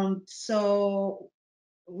 So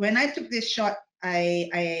when I took this shot, I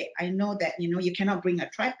know that, you cannot bring a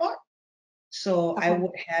tripod. So I Okay.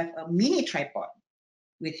 would have a mini tripod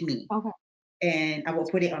with me, Okay. and I will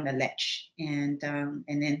put it on the ledge, and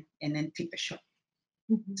then take the shot.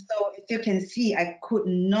 Mhm. So as you can see, I could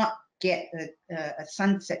not get a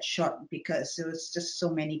sunset shot because there was just so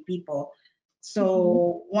many people. Mhm.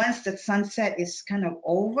 So once the sunset is kind of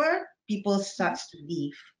over, people starts to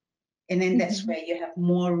leave, and then that's Mhm. where you have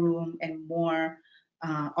more room and more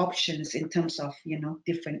options in terms of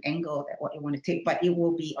different angle that what you want to take. But it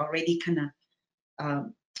will be already kind of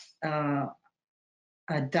um, uh,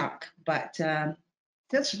 dark, but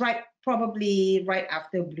just right, probably right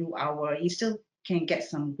after blue hour, you still can get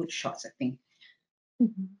some good shots, I think.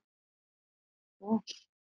 Mhm. Cool.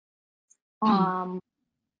 Um,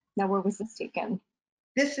 Now where was this taken?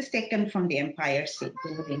 This is taken from the Empire State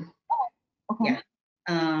Building. Okay. Yeah.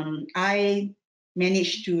 I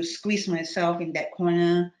managed to squeeze myself in that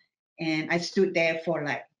corner, and I stood there for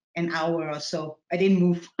like an hour or so. I didn't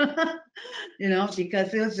move,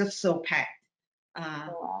 because it was just so packed. Uh,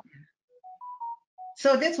 So,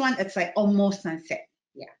 So this one, it's like almost sunset.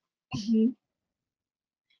 Yeah. Mhm.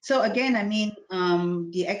 So again, I mean,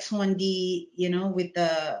 the X1D, with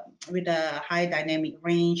the high dynamic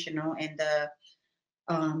range, and the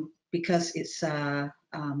because it's a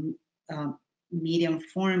medium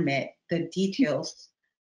format, the details,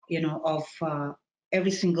 of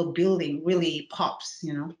every single building really pops.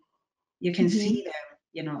 You can Mhm. see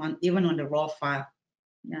them, on even on the raw file.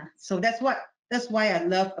 Yeah. So that's why I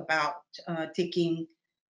love about taking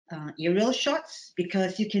aerial shots,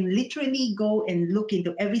 because you can literally go and look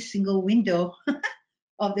into every single window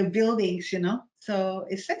of the buildings. So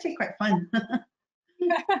it's actually quite fun.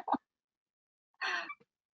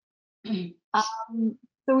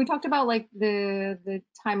 So we talked about like the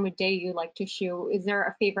time of day you like to shoot. Is there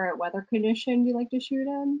a favorite weather condition you like to shoot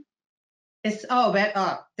in? It's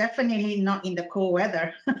definitely not in the cold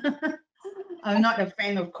weather. I'm not a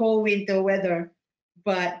fan of cold winter weather,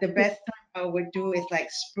 but the best time I would do is like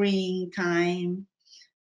springtime,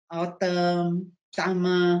 autumn,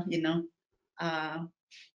 summer. Uh,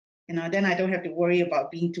 then I don't have to worry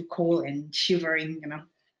about being too cold and shivering.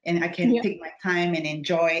 And I can Yeah. take my time and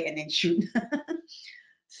enjoy and then shoot.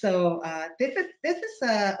 So this is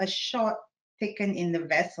a shot taken in the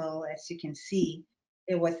vessel, as you can see.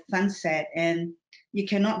 It was sunset, and you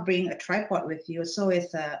cannot bring a tripod with you, so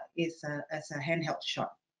it's a handheld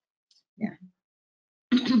shot. Yeah.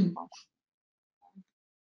 And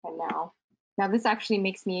now this actually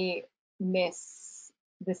makes me miss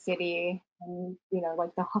the city and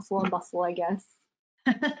like the hustle and bustle, I guess.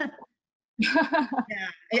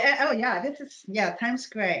 Yeah. Oh yeah, this is, yeah, Times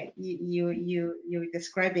Square. You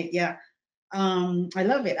describe it. Yeah. I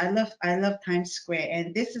love it. I love Times Square,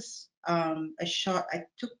 and this is a shot I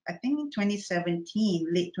took, I think, in 2017,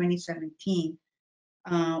 late 2017,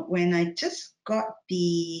 when I just got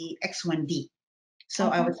the X1D. So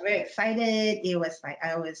I Okay. was very excited. It was like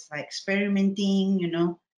I was like experimenting.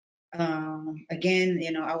 Again,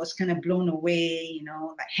 I was kind of blown away.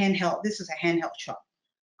 Like handheld. This is a handheld shot.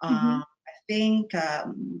 Hmm. I think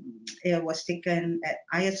it was taken at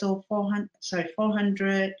ISO 400, sorry,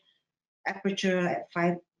 400, aperture at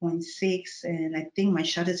 5.6, and I think my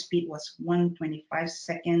shutter speed was 125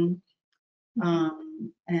 second.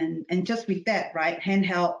 And just with that, right,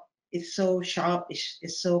 handheld is so sharp,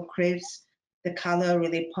 it's so crisp, the color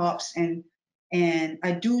really pops, and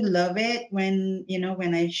I do love it when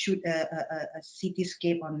I shoot a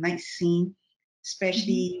cityscape or night scene, Hmm.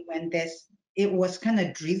 especially when it was kind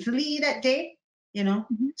of drizzly that day, Hmm.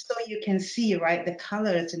 so you can see, right, the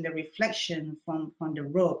colors and the reflection from the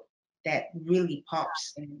road that really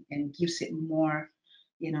pops and gives it more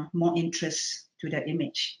interest to the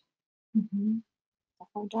image. Hmm.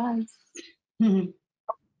 Definitely does.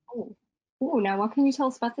 Oh. Ooh, now what can you tell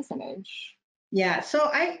us about this image? Yeah, so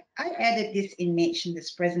I added this image in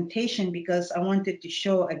this presentation because I wanted to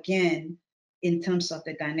show again in terms of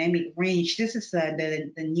the dynamic range. This is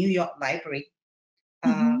the New York Library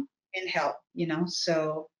uh, Hmm. handheld,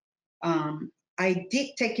 So I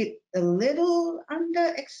did take it a little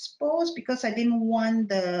underexposed because I didn't want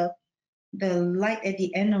the light at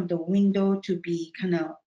the end of the window to be kind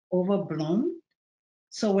of overblown.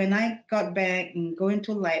 So when I got back and go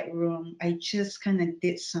into Lightroom, I just kind of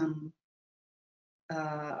did some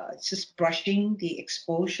just brushing the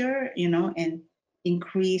exposure, and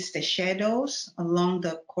increase the shadows along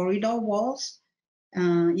the corridor walls,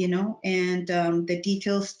 and the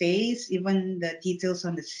detail stays, even the details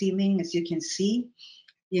on the ceiling, as you can see.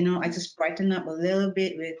 I just brighten up a little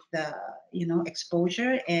bit with the,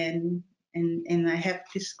 exposure, and I have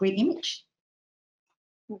this great image.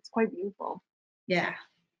 It's quite beautiful. Yeah.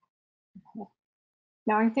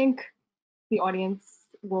 Now I think the audience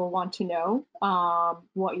will want to know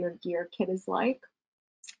what your gear kit is like.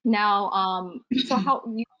 Now, so how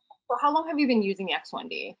long have you been using the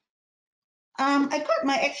X1D? I got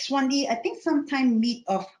my X1D, I think sometime mid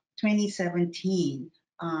of 2017.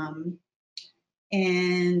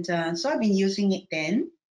 And so I've been using it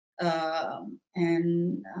then.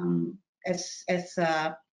 And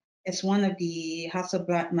as one of the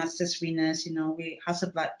Hasselblad Masters winners,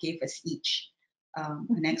 Hasselblad gave us each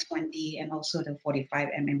an X1D and also the 45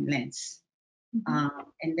 lens. Mhm.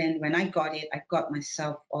 And then when I got it, I got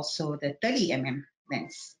myself also the 30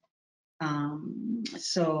 lens.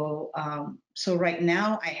 So right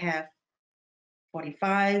now I have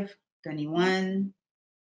 45, 21,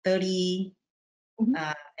 30,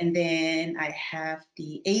 Mhm. and then I have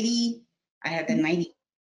the 80, I have the Mhm. 90.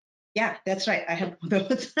 Yeah, that's right. I have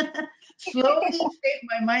those. Slowly save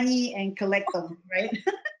my money and collect them, right?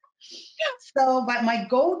 So, but my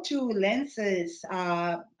go-to lenses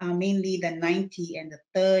are mainly the 90 and the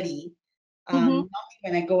 30. Mm-hmm. Normally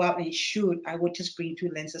when I go out and shoot, I would just bring two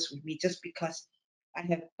lenses with me just because I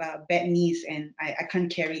have bad knees and I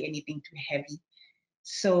can't carry anything too heavy.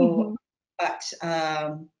 So, Mm-hmm.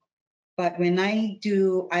 but but when I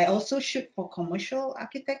do, I also shoot for commercial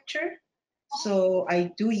architecture. So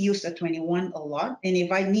I do use a 21 a lot. And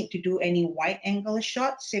if I need to do any wide angle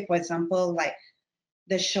shots, say for example, like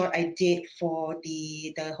the shot I did for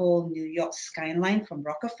the whole New York skyline from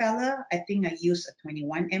Rockefeller, I think I used a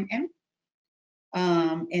 21 mm.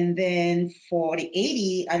 And then for the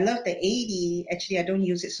 80, I love the 80. Actually, I don't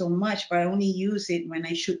use it so much, but I only use it when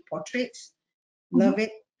I shoot portraits. Mm-hmm. Love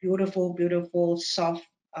it. Beautiful, beautiful, soft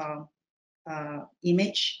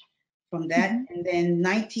image from that. Mm-hmm. And then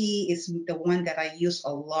 90 is the one that I use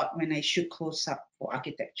a lot when I shoot close up for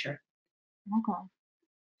architecture. Okay.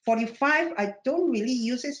 45, I don't really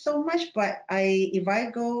use it so much, but if I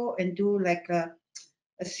go and do like a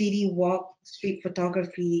city walk, street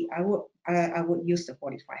photography, I would use the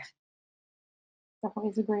 45. Definitely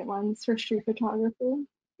is a great lens for street photography.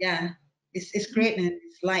 Yeah, it's great and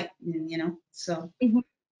it's light, so. Mm-hmm.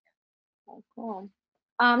 Okay, cool.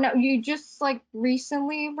 Now you just like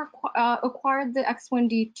recently acquired the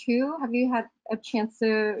X1D2. Have you had a chance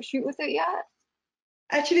to shoot with it yet?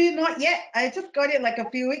 Actually, not yet. I just got it like a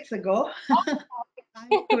few weeks ago. I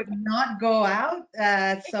could not go out,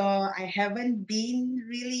 so I haven't been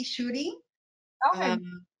really shooting. Okay.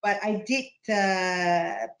 But I did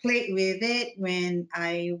play with it when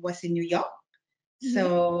I was in New York. Mm-hmm.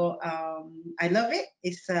 So I love it.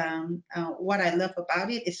 It's what I love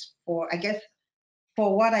about it is I guess,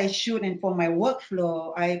 for what I shoot and for my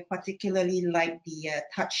workflow, I particularly like the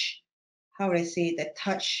touch. How would I say, the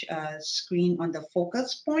touch screen on the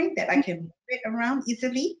focus point that I can move it around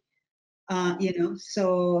easily.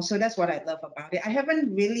 So that's what I love about it. I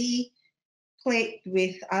haven't really played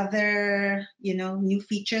with other, new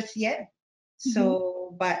features yet. Mm-hmm.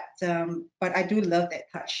 So, but I do love that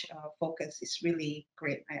touch focus. It's really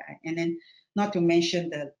great. And then, not to mention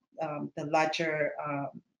the larger,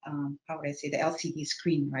 how would I say, the LCD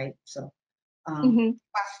screen, right? So, Mm-hmm.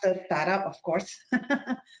 faster startup, of course.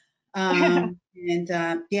 And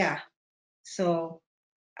yeah, so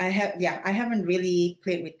I haven't really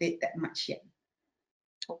played with it that much yet.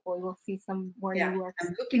 Hopefully we'll see some more Yeah, new works.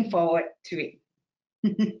 I'm looking forward to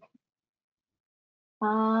it.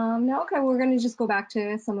 No, okay, we're gonna just go back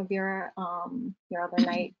to some of your other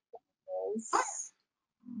night goals.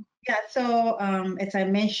 Yeah, so as I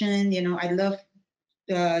mentioned, I love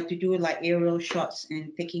to do like aerial shots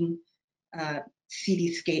and taking uh,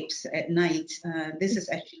 cityscapes at night. This is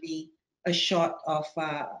actually a shot of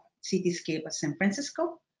cityscape of San Francisco.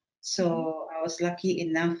 Mhm. So I was lucky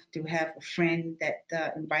enough to have a friend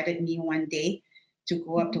that invited me one day to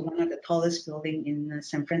go up to Mhm. one of the tallest building in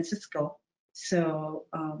San Francisco. So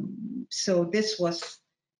this was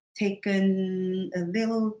taken a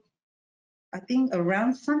little, I think,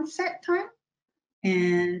 around sunset time,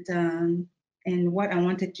 Mhm. and what I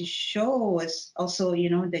wanted to show was also,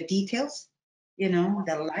 the details,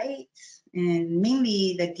 the lights, and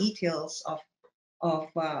mainly the details of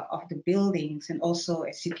the buildings, and also,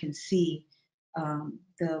 as you can see,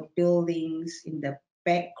 the buildings in the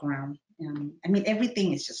background. I mean,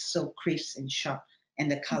 everything is just so crisp and sharp,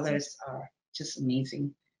 and the Mhm. colors are just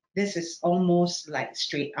amazing. This is almost like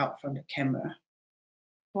straight out from the camera.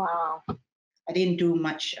 Wow. I didn't do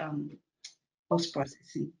much post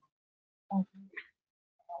processing. Mhm.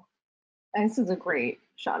 And this is a great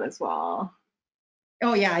shot as well.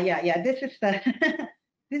 Oh yeah, yeah, yeah. This is the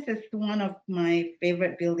this is one of my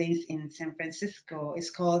favorite buildings in San Francisco. It's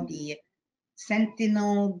called the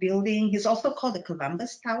Sentinel Building. It's also called the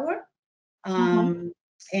Columbus Tower. Mm-hmm. Um,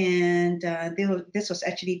 and this was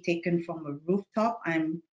actually taken from a rooftop.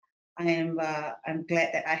 I'm glad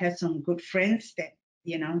that I had some good friends that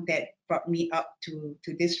brought me up to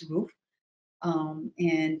this roof.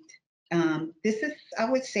 And this is, I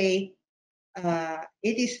would say,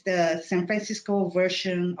 it is the San Francisco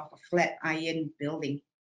version of a flat iron building.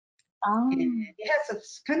 And Oh. it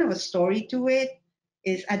has kind of a story to it.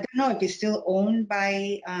 I don't know if it's still owned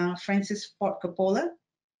by Francis Ford Coppola.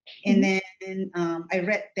 And Mm-hmm. then I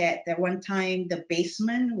read that at one time the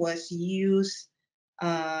basement was used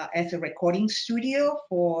as a recording studio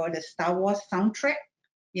for the Star Wars soundtrack.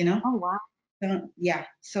 You know, Oh wow. yeah.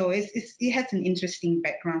 So it has an interesting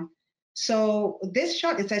background. So this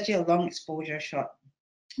shot is actually a long exposure shot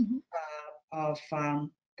Mm-hmm. of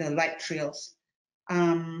the light trails.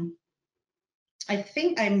 Um, I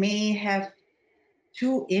think I may have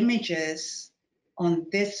two images on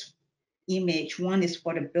this image. One is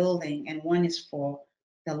for the building, and one is for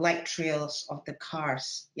the light trails of the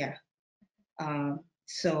cars. Yeah.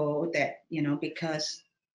 so that, because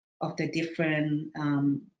of the different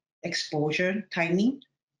exposure timing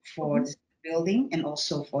for Mhm. the building and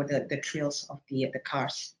also for the trails of the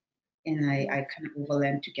cars. And I kind of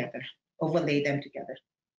overlay them together.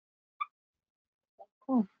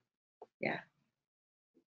 Cool. Yeah.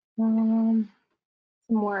 Some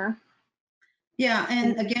more. Yeah.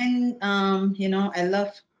 And again, I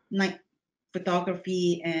love night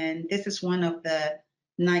photography, and this is one of the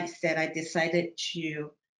nights that I decided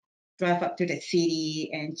to drive up to the city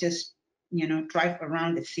and just drive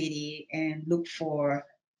around the city and look for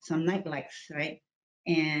some night lights, right?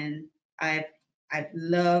 And i've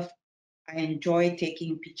I enjoy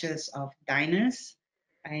taking pictures of diners.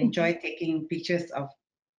 I Mhm. enjoy taking pictures of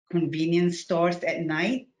convenience stores at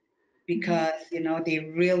night Mhm. because they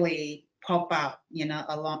really pop out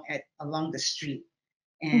along the street.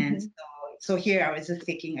 And Mhm. so here I was just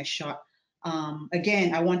taking a shot.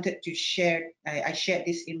 Again, I wanted to share. I shared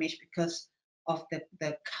this image because of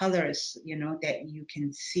the colors, that you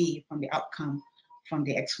can see from the outcome from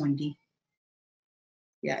the X1D.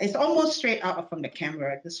 Yeah, it's almost straight out from the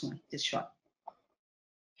camera. This shot.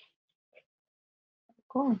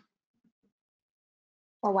 Cool.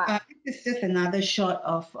 Oh wow. This is just another shot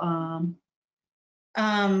of.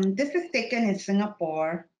 This is taken in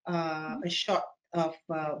Singapore. A shot of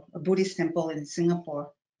a Buddhist temple in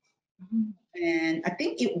Singapore, Mhm. and I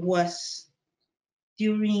think it was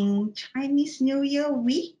during Chinese New Year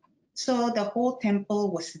week. So the whole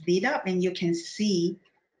temple was lit up, and you can see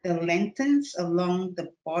the lanterns along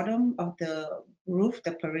the bottom of the roof,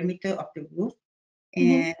 the perimeter of the roof. Mhm.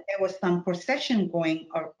 And there was some procession going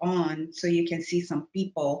on, so you can see some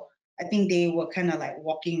people. I think they were kind of like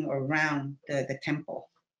walking around the temple.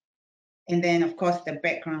 And then, of course, the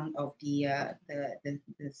background of the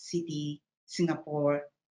city, Singapore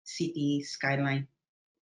city skyline.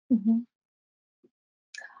 Mhm.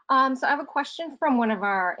 So I have a question from one of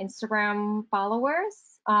our Instagram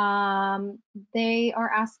followers. They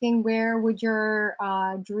are asking, where would your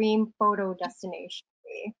dream photo destination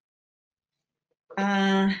be?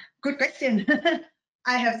 Uh, Good question.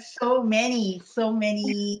 I have so many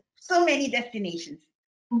destinations,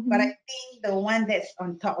 but I Hmm. think the one that's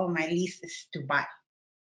on top of my list is Dubai,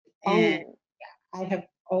 and Oh. I have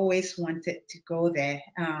always wanted to go there,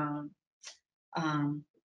 um,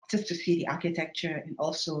 just to see the architecture and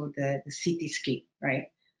also the cityscape,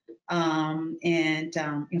 right? And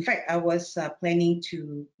in fact, I was planning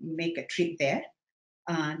to make a trip there.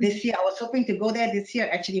 Mhm. This year, I was hoping to go there this year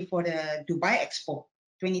actually for the Dubai Expo,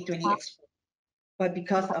 2020 Ah, Expo. But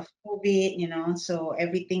because of COVID, so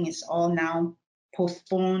everything is all now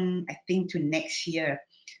postponed, I think, to next year.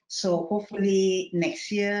 So hopefully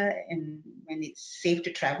next year, and when it's safe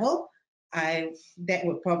to travel, I that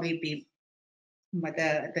would probably be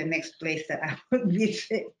the next place that I would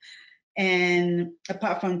visit. And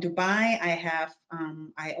apart from Dubai,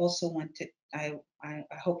 I also I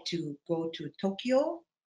hope to go to Tokyo,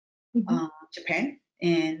 mhm. Japan,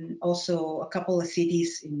 and also a couple of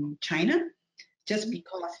cities in China, just Mhm.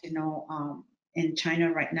 because in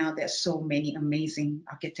China right now there's so many amazing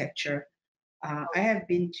architecture. I have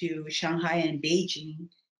been to Shanghai and Beijing,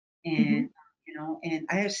 Mhm. and and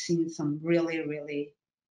I have seen some really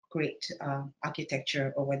great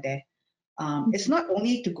architecture over there. It's Mhm. not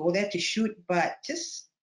only to go there to shoot, but just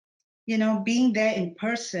being there in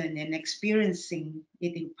person and experiencing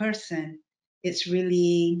it in person. It's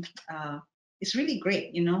really it's really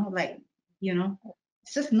great. Like you know,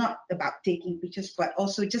 it's just not about taking pictures, but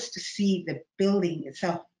also just to see the building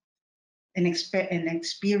itself and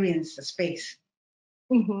experience the space.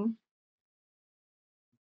 Mhm.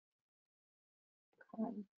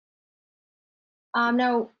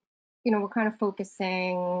 Now, we're kind of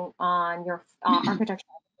focusing on your architecture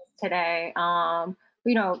today.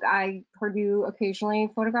 I heard you occasionally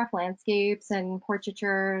photograph landscapes and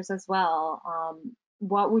portraitures as well.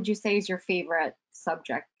 What would you say is your favorite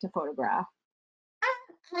subject to photograph?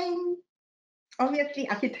 I'm obviously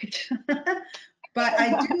architecture, but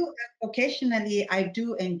I do occasionally I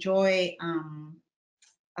do enjoy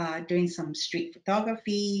doing some street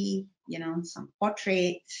photography, some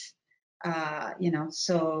portraits,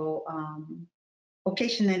 so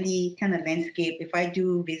occasionally kind of landscape if I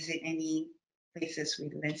do visit any places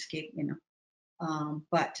with landscape,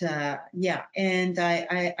 but yeah, and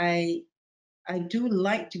I do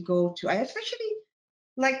like to go to, I especially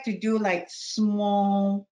like to do like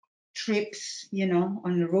small trips,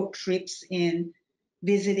 on the road trips and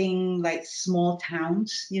visiting like small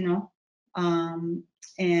towns, um,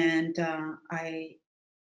 and I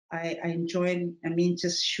enjoy, I mean,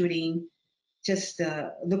 just shooting, just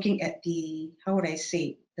looking at the, how would I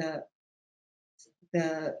say,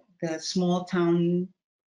 the small town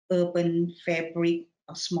urban fabric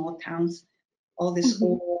of small towns, all these Mhm.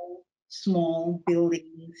 old small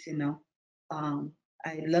buildings,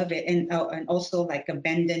 I love it, and also like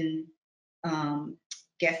abandoned um,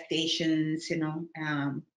 gas stations,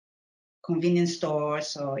 convenience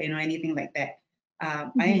stores, or anything like that. I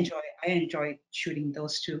Mhm. enjoy I enjoy shooting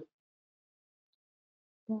those too.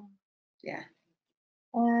 Yeah. Yeah.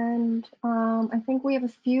 And I think we have a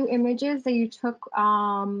few images that you took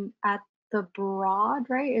at the Broad,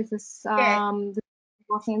 right? Is this Yeah.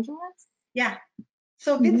 Los Angeles? Yeah.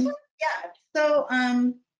 So this Mhm. one, yeah. So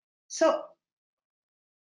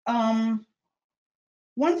um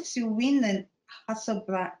once you win the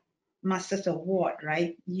Hasselblad Masters Award,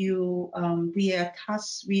 right? We are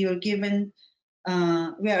given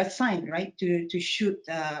we are assigned, right, to shoot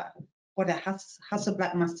for the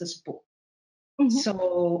Hasselblad Masters book. Mhm.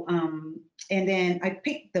 So and then I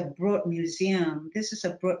picked the Broad Museum. This is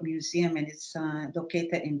a Broad Museum, and it's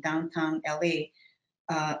located in downtown LA.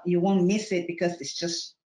 You won't miss it because it's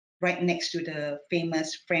just right next to the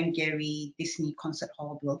famous Frank Gehry Disney Concert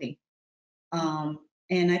Hall building.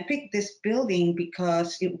 And I picked this building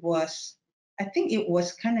because I think it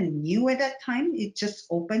was kind of new at that time. It just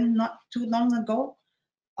opened not too long ago.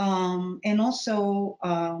 And also,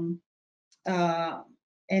 uh,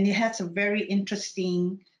 and it has a very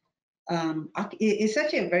interesting, it's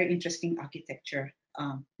actually a very interesting architecture,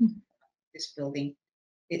 Mhm. this building.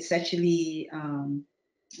 It's actually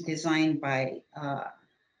designed by, I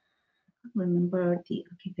can't remember the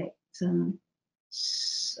architect's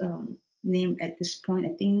name at this point.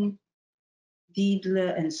 I think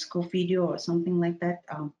Diedler and Scofidio or something like that.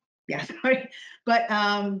 Yeah, sorry, but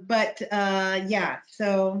yeah.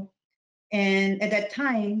 So and at that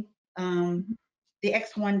time, the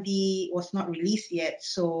X1D was not released yet,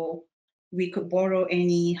 so we could borrow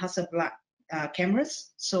any Hasselblad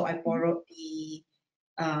cameras. So I Mhm. borrowed the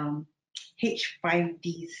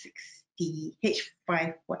H5D60,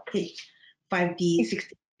 H5 what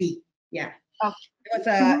H5D60. Yeah, Oh. it was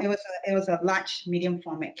a Mhm. it was a it was a large medium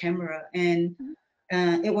format camera, and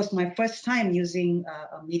Mhm. it was my first time using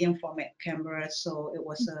a medium format camera, so it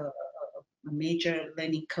was a major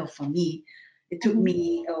learning curve for me. It took Mhm.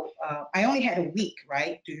 me, I only had a week,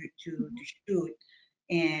 right, to shoot,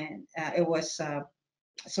 and it was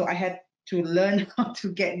so I had to learn how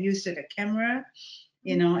to get used to the camera,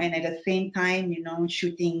 and at the same time,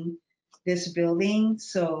 shooting this building.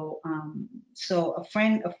 So a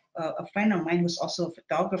friend of mine who's also a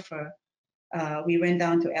photographer, we went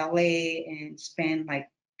down to LA and spent like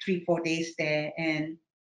 3 4 days there, and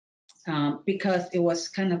because it was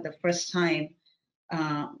kind of the first time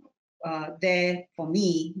uh, there for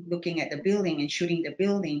me looking at the building and shooting the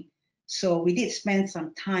building. So we did spend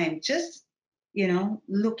some time just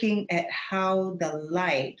looking at how the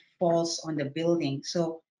light falls on the building.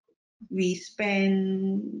 So we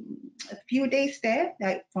spent a few days there,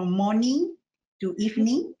 like from morning to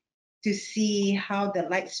evening, to see how the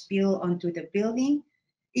light spill onto the building.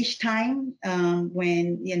 Each time,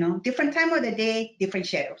 when different time of the day, different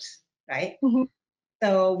shadows, right? Mhm.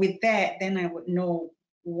 So with that, then I would know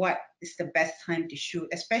what is the best time to shoot,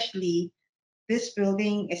 especially this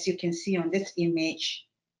building, as you can see on this image.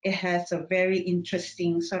 It has a very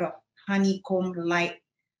interesting sort of honeycomb light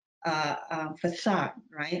facade,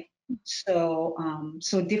 right? So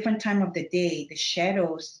different time of the day, the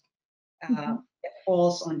shadows Mhm. that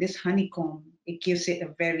falls on this honeycomb, it gives it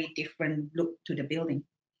a very different look to the building.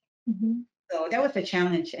 Mhm. So that was a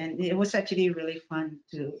challenge, and it was actually really fun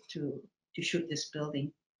to shoot this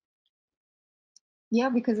building. Yeah,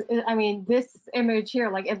 because I mean, this image here,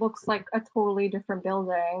 like, it looks like a totally different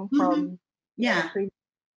building Hmm. from the Yeah, previous.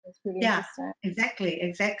 It's pretty yeah, interesting.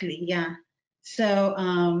 exactly, yeah.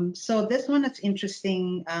 So this one is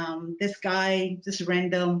interesting. This guy, this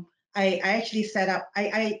random. I actually set up.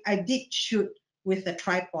 I did shoot with a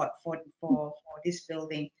tripod for this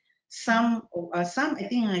building. Some I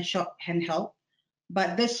think I shot handheld,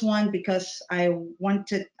 but this one because I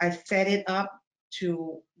set it up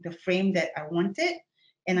to the frame that I wanted,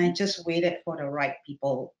 and I just waited for the right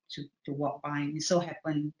people to walk by. And it so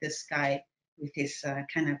happened this guy with his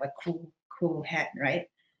kind of a cool hat, right,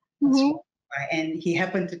 was Mhm. walking by, and he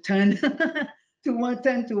happened to turn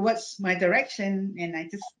turn towards my direction, and I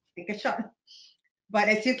just take a shot. But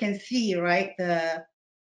as you can see, right, the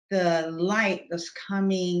light was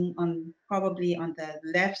coming on probably on the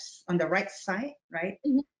on the right side, right?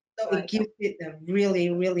 Mhm. So it Right. Yeah. gives it a really,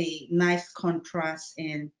 really nice contrast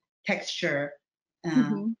and texture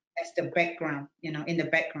Mhm. as the background, in the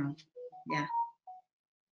background. Yeah.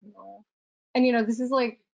 Yeah. And this is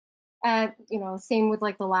like Same with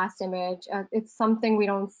like the last image. It's something we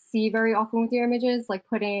don't see very often with your images, like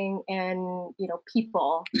putting in,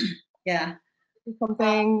 people. Yeah.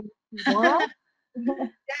 Something more.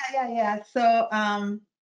 Yeah.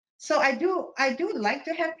 So I do like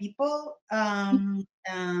to have people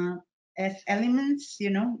as elements,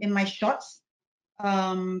 in my shots,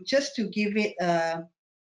 just to give it a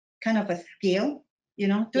kind of a scale,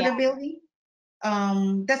 to Yeah. the building.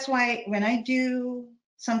 That's why when I do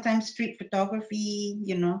sometimes street photography,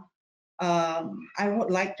 I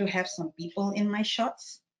would like to have some people in my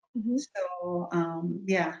shots. Hmm. So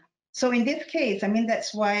yeah. So in this case, I mean,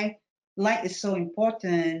 that's why light is so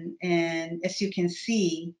important. And as you can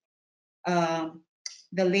see, um,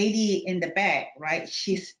 the lady in the back, right?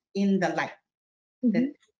 She's in the light. The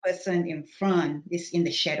Hmm. person in front is in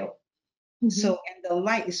the shadow. Hmm. So, and the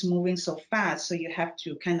light is moving so fast, so you have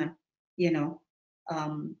to kind of, you know,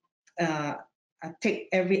 um, uh, take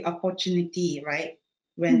every opportunity, right?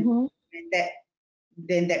 When, Hmm. when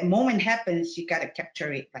that moment happens, you gotta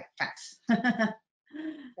capture it like fast. That's.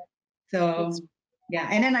 So, yeah,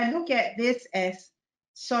 and then I look at this as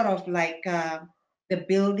sort of like the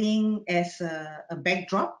building as a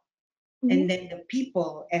backdrop, Mhm. and then the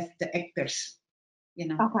people as the actors,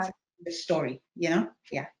 Okay. the story, yeah.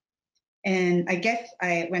 And I guess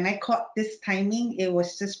when I caught this timing, it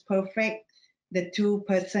was just perfect. The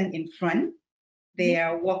two-person in front, Mhm. they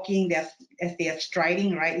are walking, as they are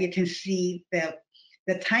striding, right? You can see the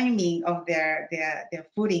timing of their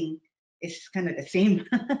footing is kind of the same.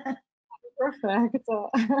 Perfect. So,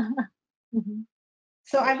 mhm.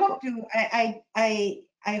 So I Very hope cool. to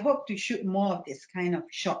I hope to shoot more of this kind of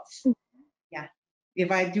shots. Yeah, if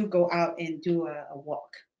I do go out and do a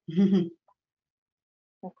walk. Okay.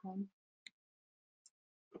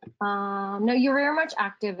 No, you're very much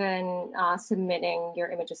active in submitting your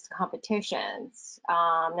images to competitions.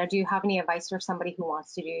 Now, do you have any advice for somebody who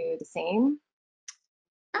wants to do the same?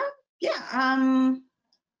 Yeah,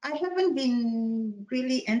 I haven't been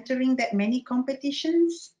really entering that many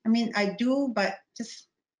competitions. I mean, I do, but just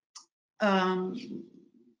um,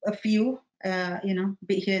 a few,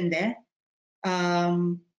 bit here and there.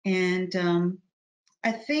 And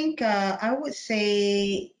I think I would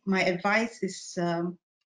say my advice is to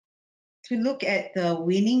look at the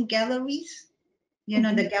winning galleries,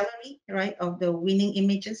 Hmm. the gallery, right, of the winning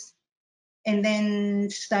images, and then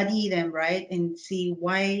study them, right, and see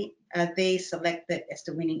why are they selected as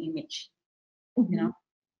the winning image, you Hmm. know.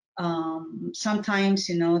 Sometimes,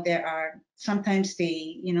 sometimes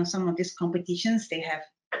some of these competitions, they have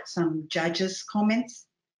some judges' comments,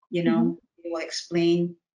 Hmm. they will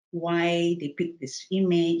explain why they picked this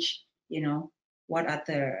image, what are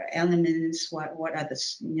the elements, what are the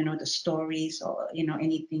stories, or,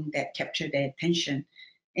 anything that capture their attention.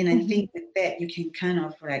 And I Hmm. think with that, you can kind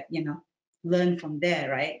of like, learn from there,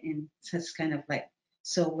 right? And just kind of like,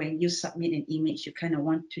 so when you submit an image, you kind of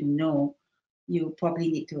want to know, you probably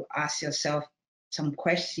need to ask yourself some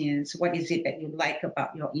questions. What is it that you like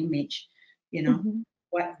about your image? You know, Hmm.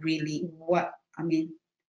 I mean,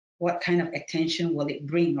 what kind of attention will it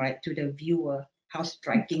bring, right, to the viewer? How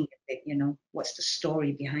striking is it? What's the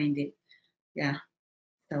story behind it? Yeah.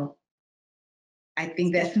 So I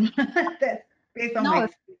think So, that's that's based on my no,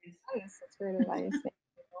 it's experience. nice. That's great advice. Thank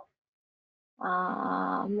you.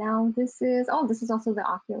 Now this is also the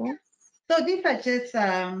Oculus. So these are just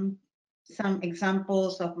some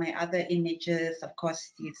examples of my other images. Of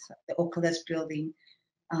course, the Oculus building.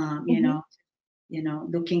 Um, you Hmm. know,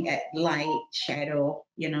 looking at light, shadow,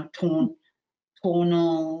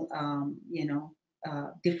 tonal,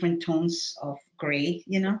 different tones of gray,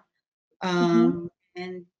 Hmm.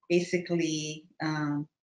 and basically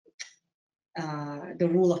the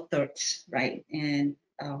rule of thirds, right? And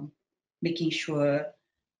making sure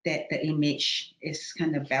that the image is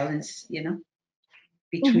kind of balanced, Hmm.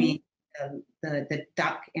 between the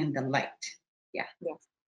dark and the light. Yeah. Yes,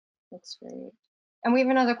 that's great. And we have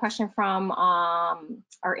another question from our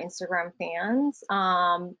Instagram fans.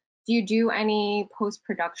 Do you do any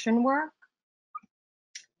post-production work?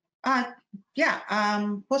 Uh, yeah.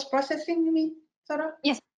 Post processing, you mean, sort of?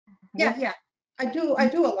 Yes. Yeah, Yep. yeah. I do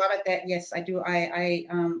a lot of that. Yes, I do.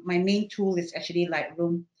 My main tool is actually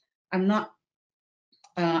Lightroom. I'm not.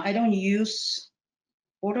 I don't use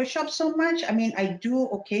Photoshop so much. I mean, I do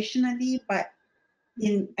occasionally, but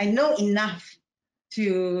I know enough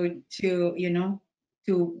to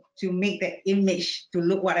make the image to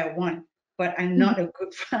look what I want. But I'm Mhm. not a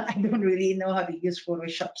good. I don't really know how to use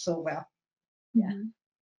Photoshop so well. Yeah.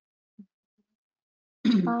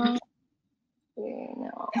 Mhm. Uh,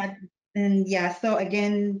 no. And yeah, so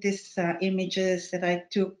again, this images that I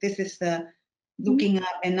took, this is looking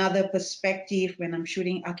up. Another perspective when I'm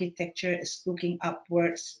shooting architecture is looking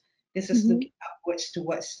upwards. This is Mm-hmm. looking upwards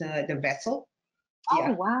towards the vessel. Oh,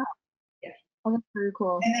 Yeah. wow. Yeah. Oh, that's very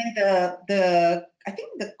cool. And then the I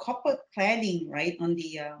think the copper cladding, right, on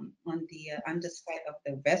the underside of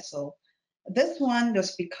the vessel. This one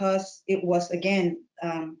was because it was again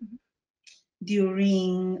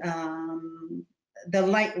during the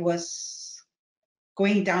light was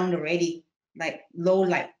going down already, like low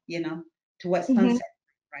light, towards Mm-hmm. sunset,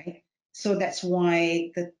 right? So that's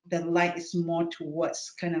why the light is more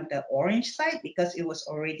towards kind of the orange side because it was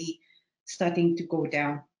already starting to go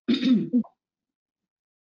down. It's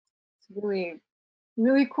really,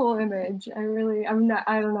 really cool image. I don't know,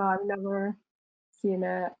 I've never seen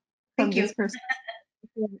it from Thank you. this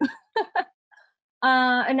perspective.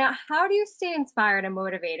 And now, how do you stay inspired and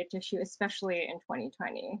motivated to shoot, especially in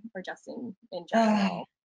 2020 or just in Uh, general?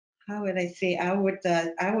 how would I say? I would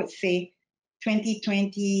say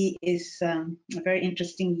 2020 is a very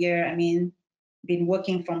interesting year. I mean, been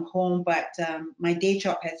working from home, but my day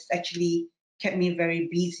job has actually kept me very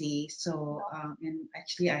busy. So, and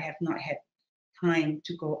actually, I have not had time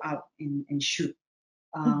to go out and shoot.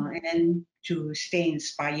 Mhm. And then to stay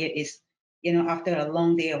inspired is, after a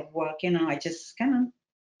long day of work, I just kind of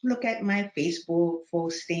look at my Facebook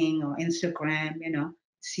posting or Instagram,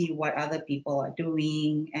 see what other people are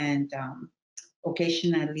doing, and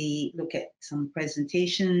occasionally look at some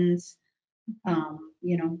presentations,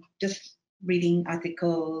 just reading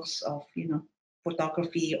articles of,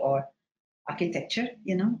 photography or architecture,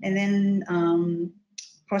 and then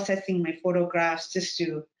processing my photographs just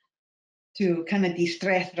to kind of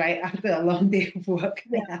de-stress right after a long day of work.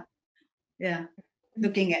 Yeah. Yeah, yeah.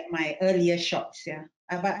 Looking at my earlier shots, yeah.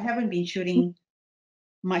 But I haven't been shooting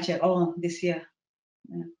much at all this year.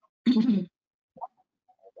 Yeah. Mhm.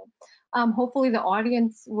 Hopefully the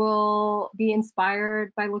audience will be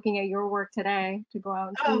inspired by looking at your work today to go out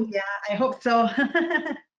and Oh shoot. yeah, I hope so.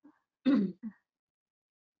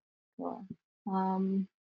 Sure. Um,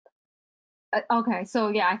 okay, so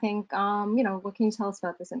yeah, I think what can you tell us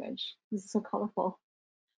about this image? This is so colorful.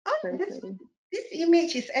 Oh, Very this pretty. this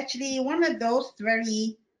image is actually one of those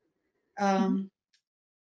Mhm. um,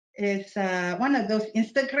 one of those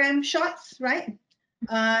Instagram shots, right?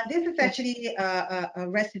 This is Cool. actually a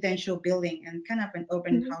residential building and kind of an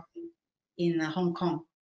urban Mhm. housing in Hong Kong.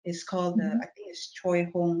 It's called Mhm. I think it's Choi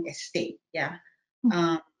Hong Estate. Yeah. Mhm.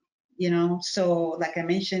 Um, so like I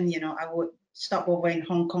mentioned, I would stop over in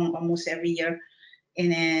Hong Kong almost every year,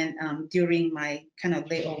 and then during my kind of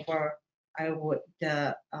layover, I would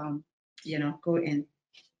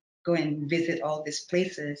go and visit all these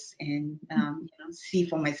places and see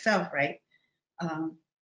for myself, right? Um,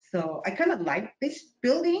 so I kind of like this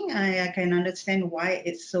building. I can understand why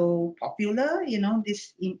it's so popular.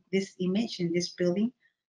 This image in this building,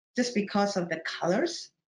 just because of the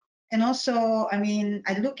colors, and also, I mean,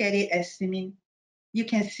 I look at it as, I mean, you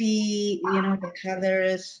can see, the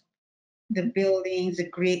colors, the Mhm. buildings, the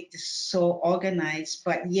grid is so organized,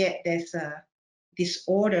 but yet there's a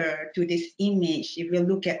disorder to this image. If you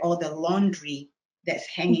look at all the laundry that's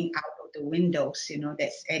hanging out of the windows,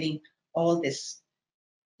 that's adding all this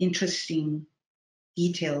interesting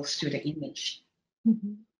details to the image.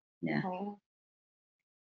 Mhm. Yeah. Oh,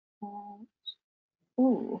 oh.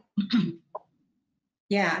 Ooh.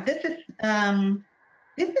 Yeah, this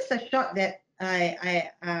is a shot that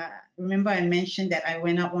I remember I mentioned that I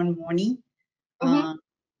went out one morning Mhm. uh,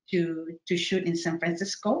 to shoot in San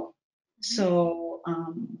Francisco. Mhm. So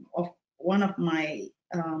of one of my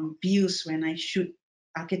views when I shoot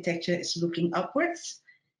architecture is looking upwards,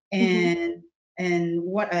 Mhm. and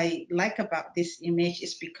what I like about this image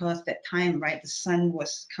is because that time, right, the sun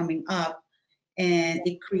was coming up and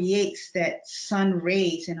it creates that sun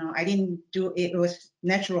rays. I didn't do it, it was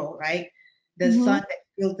natural, right? The sun Mhm. that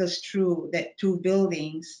filters through that two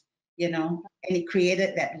buildings, and it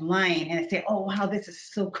created that line. And I say, oh wow, this is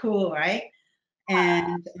so cool, right?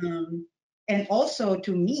 And also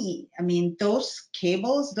to me, I mean, those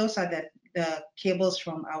cables, those are the cables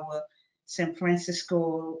from our San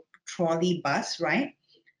Francisco trolley bus, right?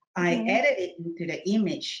 I Okay. added it into the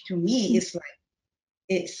image. To me,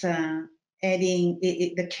 it's adding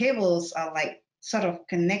the cables are like sort of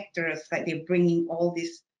connectors, like they're bringing all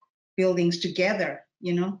these buildings together.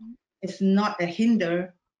 It's not a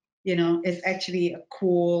hinder. It's actually a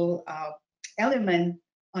cool element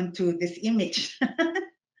onto this image.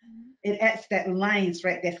 It adds that lines,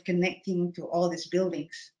 right, that's connecting to all these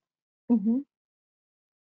buildings. Mhm.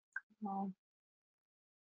 Wow.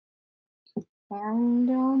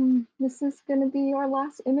 And this is going to be our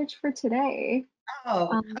last image for today. Oh,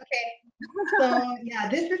 Um, okay. So yeah,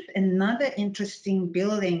 this is another interesting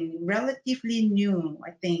building, relatively new,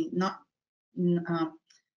 I think, not mm, um,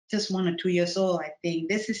 just 1 or 2 years old, I think.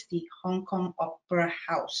 This is the Hong Kong Opera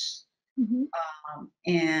House. Mm-hmm.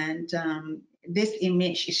 And this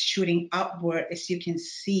image is shooting upward, as you can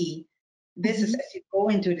see. This is Mm-hmm. as you go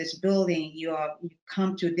into this building, you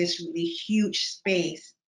come to this really huge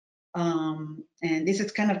space, and this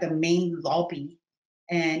is kind of the main lobby,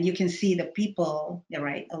 and you can see the people, yeah,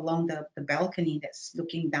 right, along the balcony that's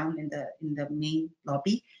looking down in the main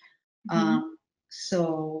lobby. Mm-hmm.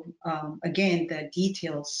 Again, the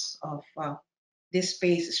details of this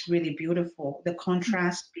space is really beautiful. The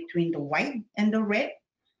contrast between the white and the red,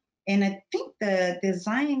 and I think the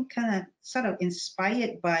design kind of sort of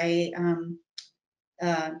inspired by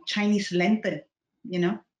Chinese lantern, you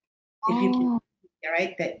know, if you can, Oh.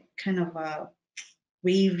 right, that kind of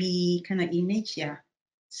wavy kind of image, yeah.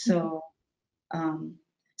 So, um,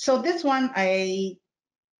 so this one, I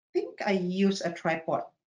think I use a tripod,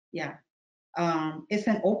 yeah. It's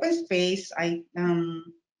an open space. I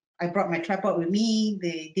brought my tripod with me.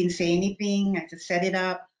 They didn't say anything. I just set it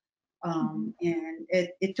up. Mm-hmm. And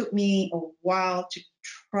it took me a while to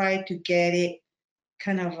try to get it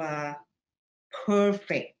kind of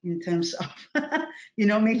perfect in terms of,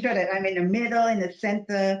 make sure that I'm in the middle, in the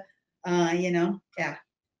center, yeah.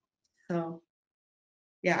 So,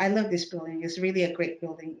 yeah, I love this building. It's really a great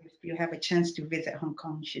building. If you have a chance to visit Hong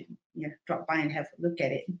Kong, you should, yeah, drop by and have a look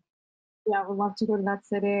at it. Yeah, I would love to go to that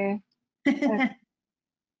city.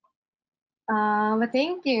 But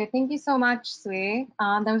thank you so much, Swee.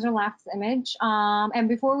 That was our last image. And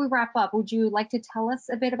before we wrap up, would you like to tell us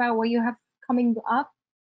a bit about what you have coming up,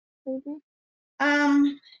 maybe?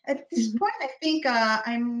 At this point, I think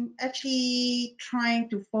I'm actually trying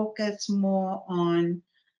to focus more on,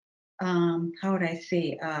 how would I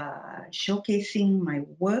say, showcasing my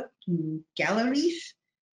work in galleries.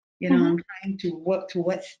 Mm-hmm. I'm trying to work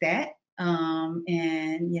towards that, and,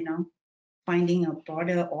 finding a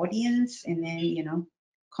broader audience, and then,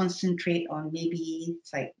 concentrate on maybe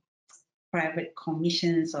it's like private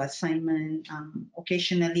commissions or assignment.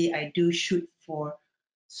 Occasionally, I do shoot for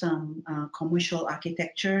some commercial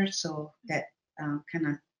architecture, so that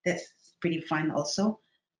that's pretty fun also.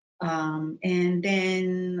 And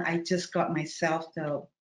then I just got myself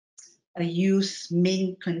a used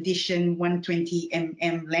mint condition 120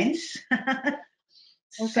 mm lens.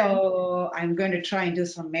 Okay. So I'm going to try and do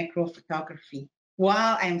some macro photography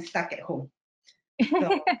while I'm stuck at home.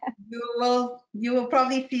 So you will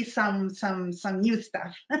probably see some new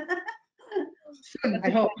stuff soon, That's I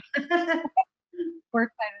hope. exciting. We're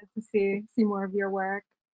excited to see more of your work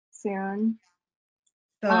soon.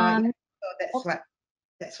 So yeah, Um, so oh,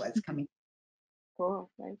 that's what's coming.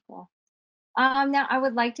 cool, very cool. Now I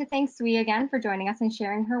would like to thank Swee again for joining us and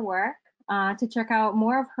sharing her work. To check out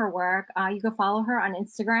more of her work, you can follow her on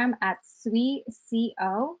Instagram at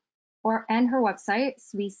SweeCO and her website,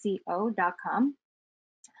 sweeco.com.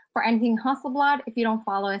 For anything Hasselblad, if you don't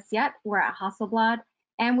follow us yet, we're at Hasselblad,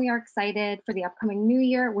 and we are excited for the upcoming new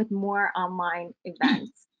year with more online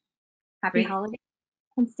events. Happy Great. holidays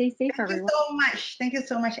and stay safe, Thank you everyone. so much. Thank you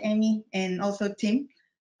so much, Amy, and also Tim.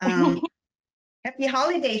 Um, Happy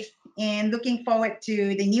holidays and looking forward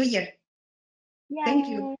to the new year. Thank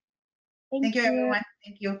you. Yay! Thank Thank you, you. everyone.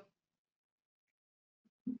 Thank you.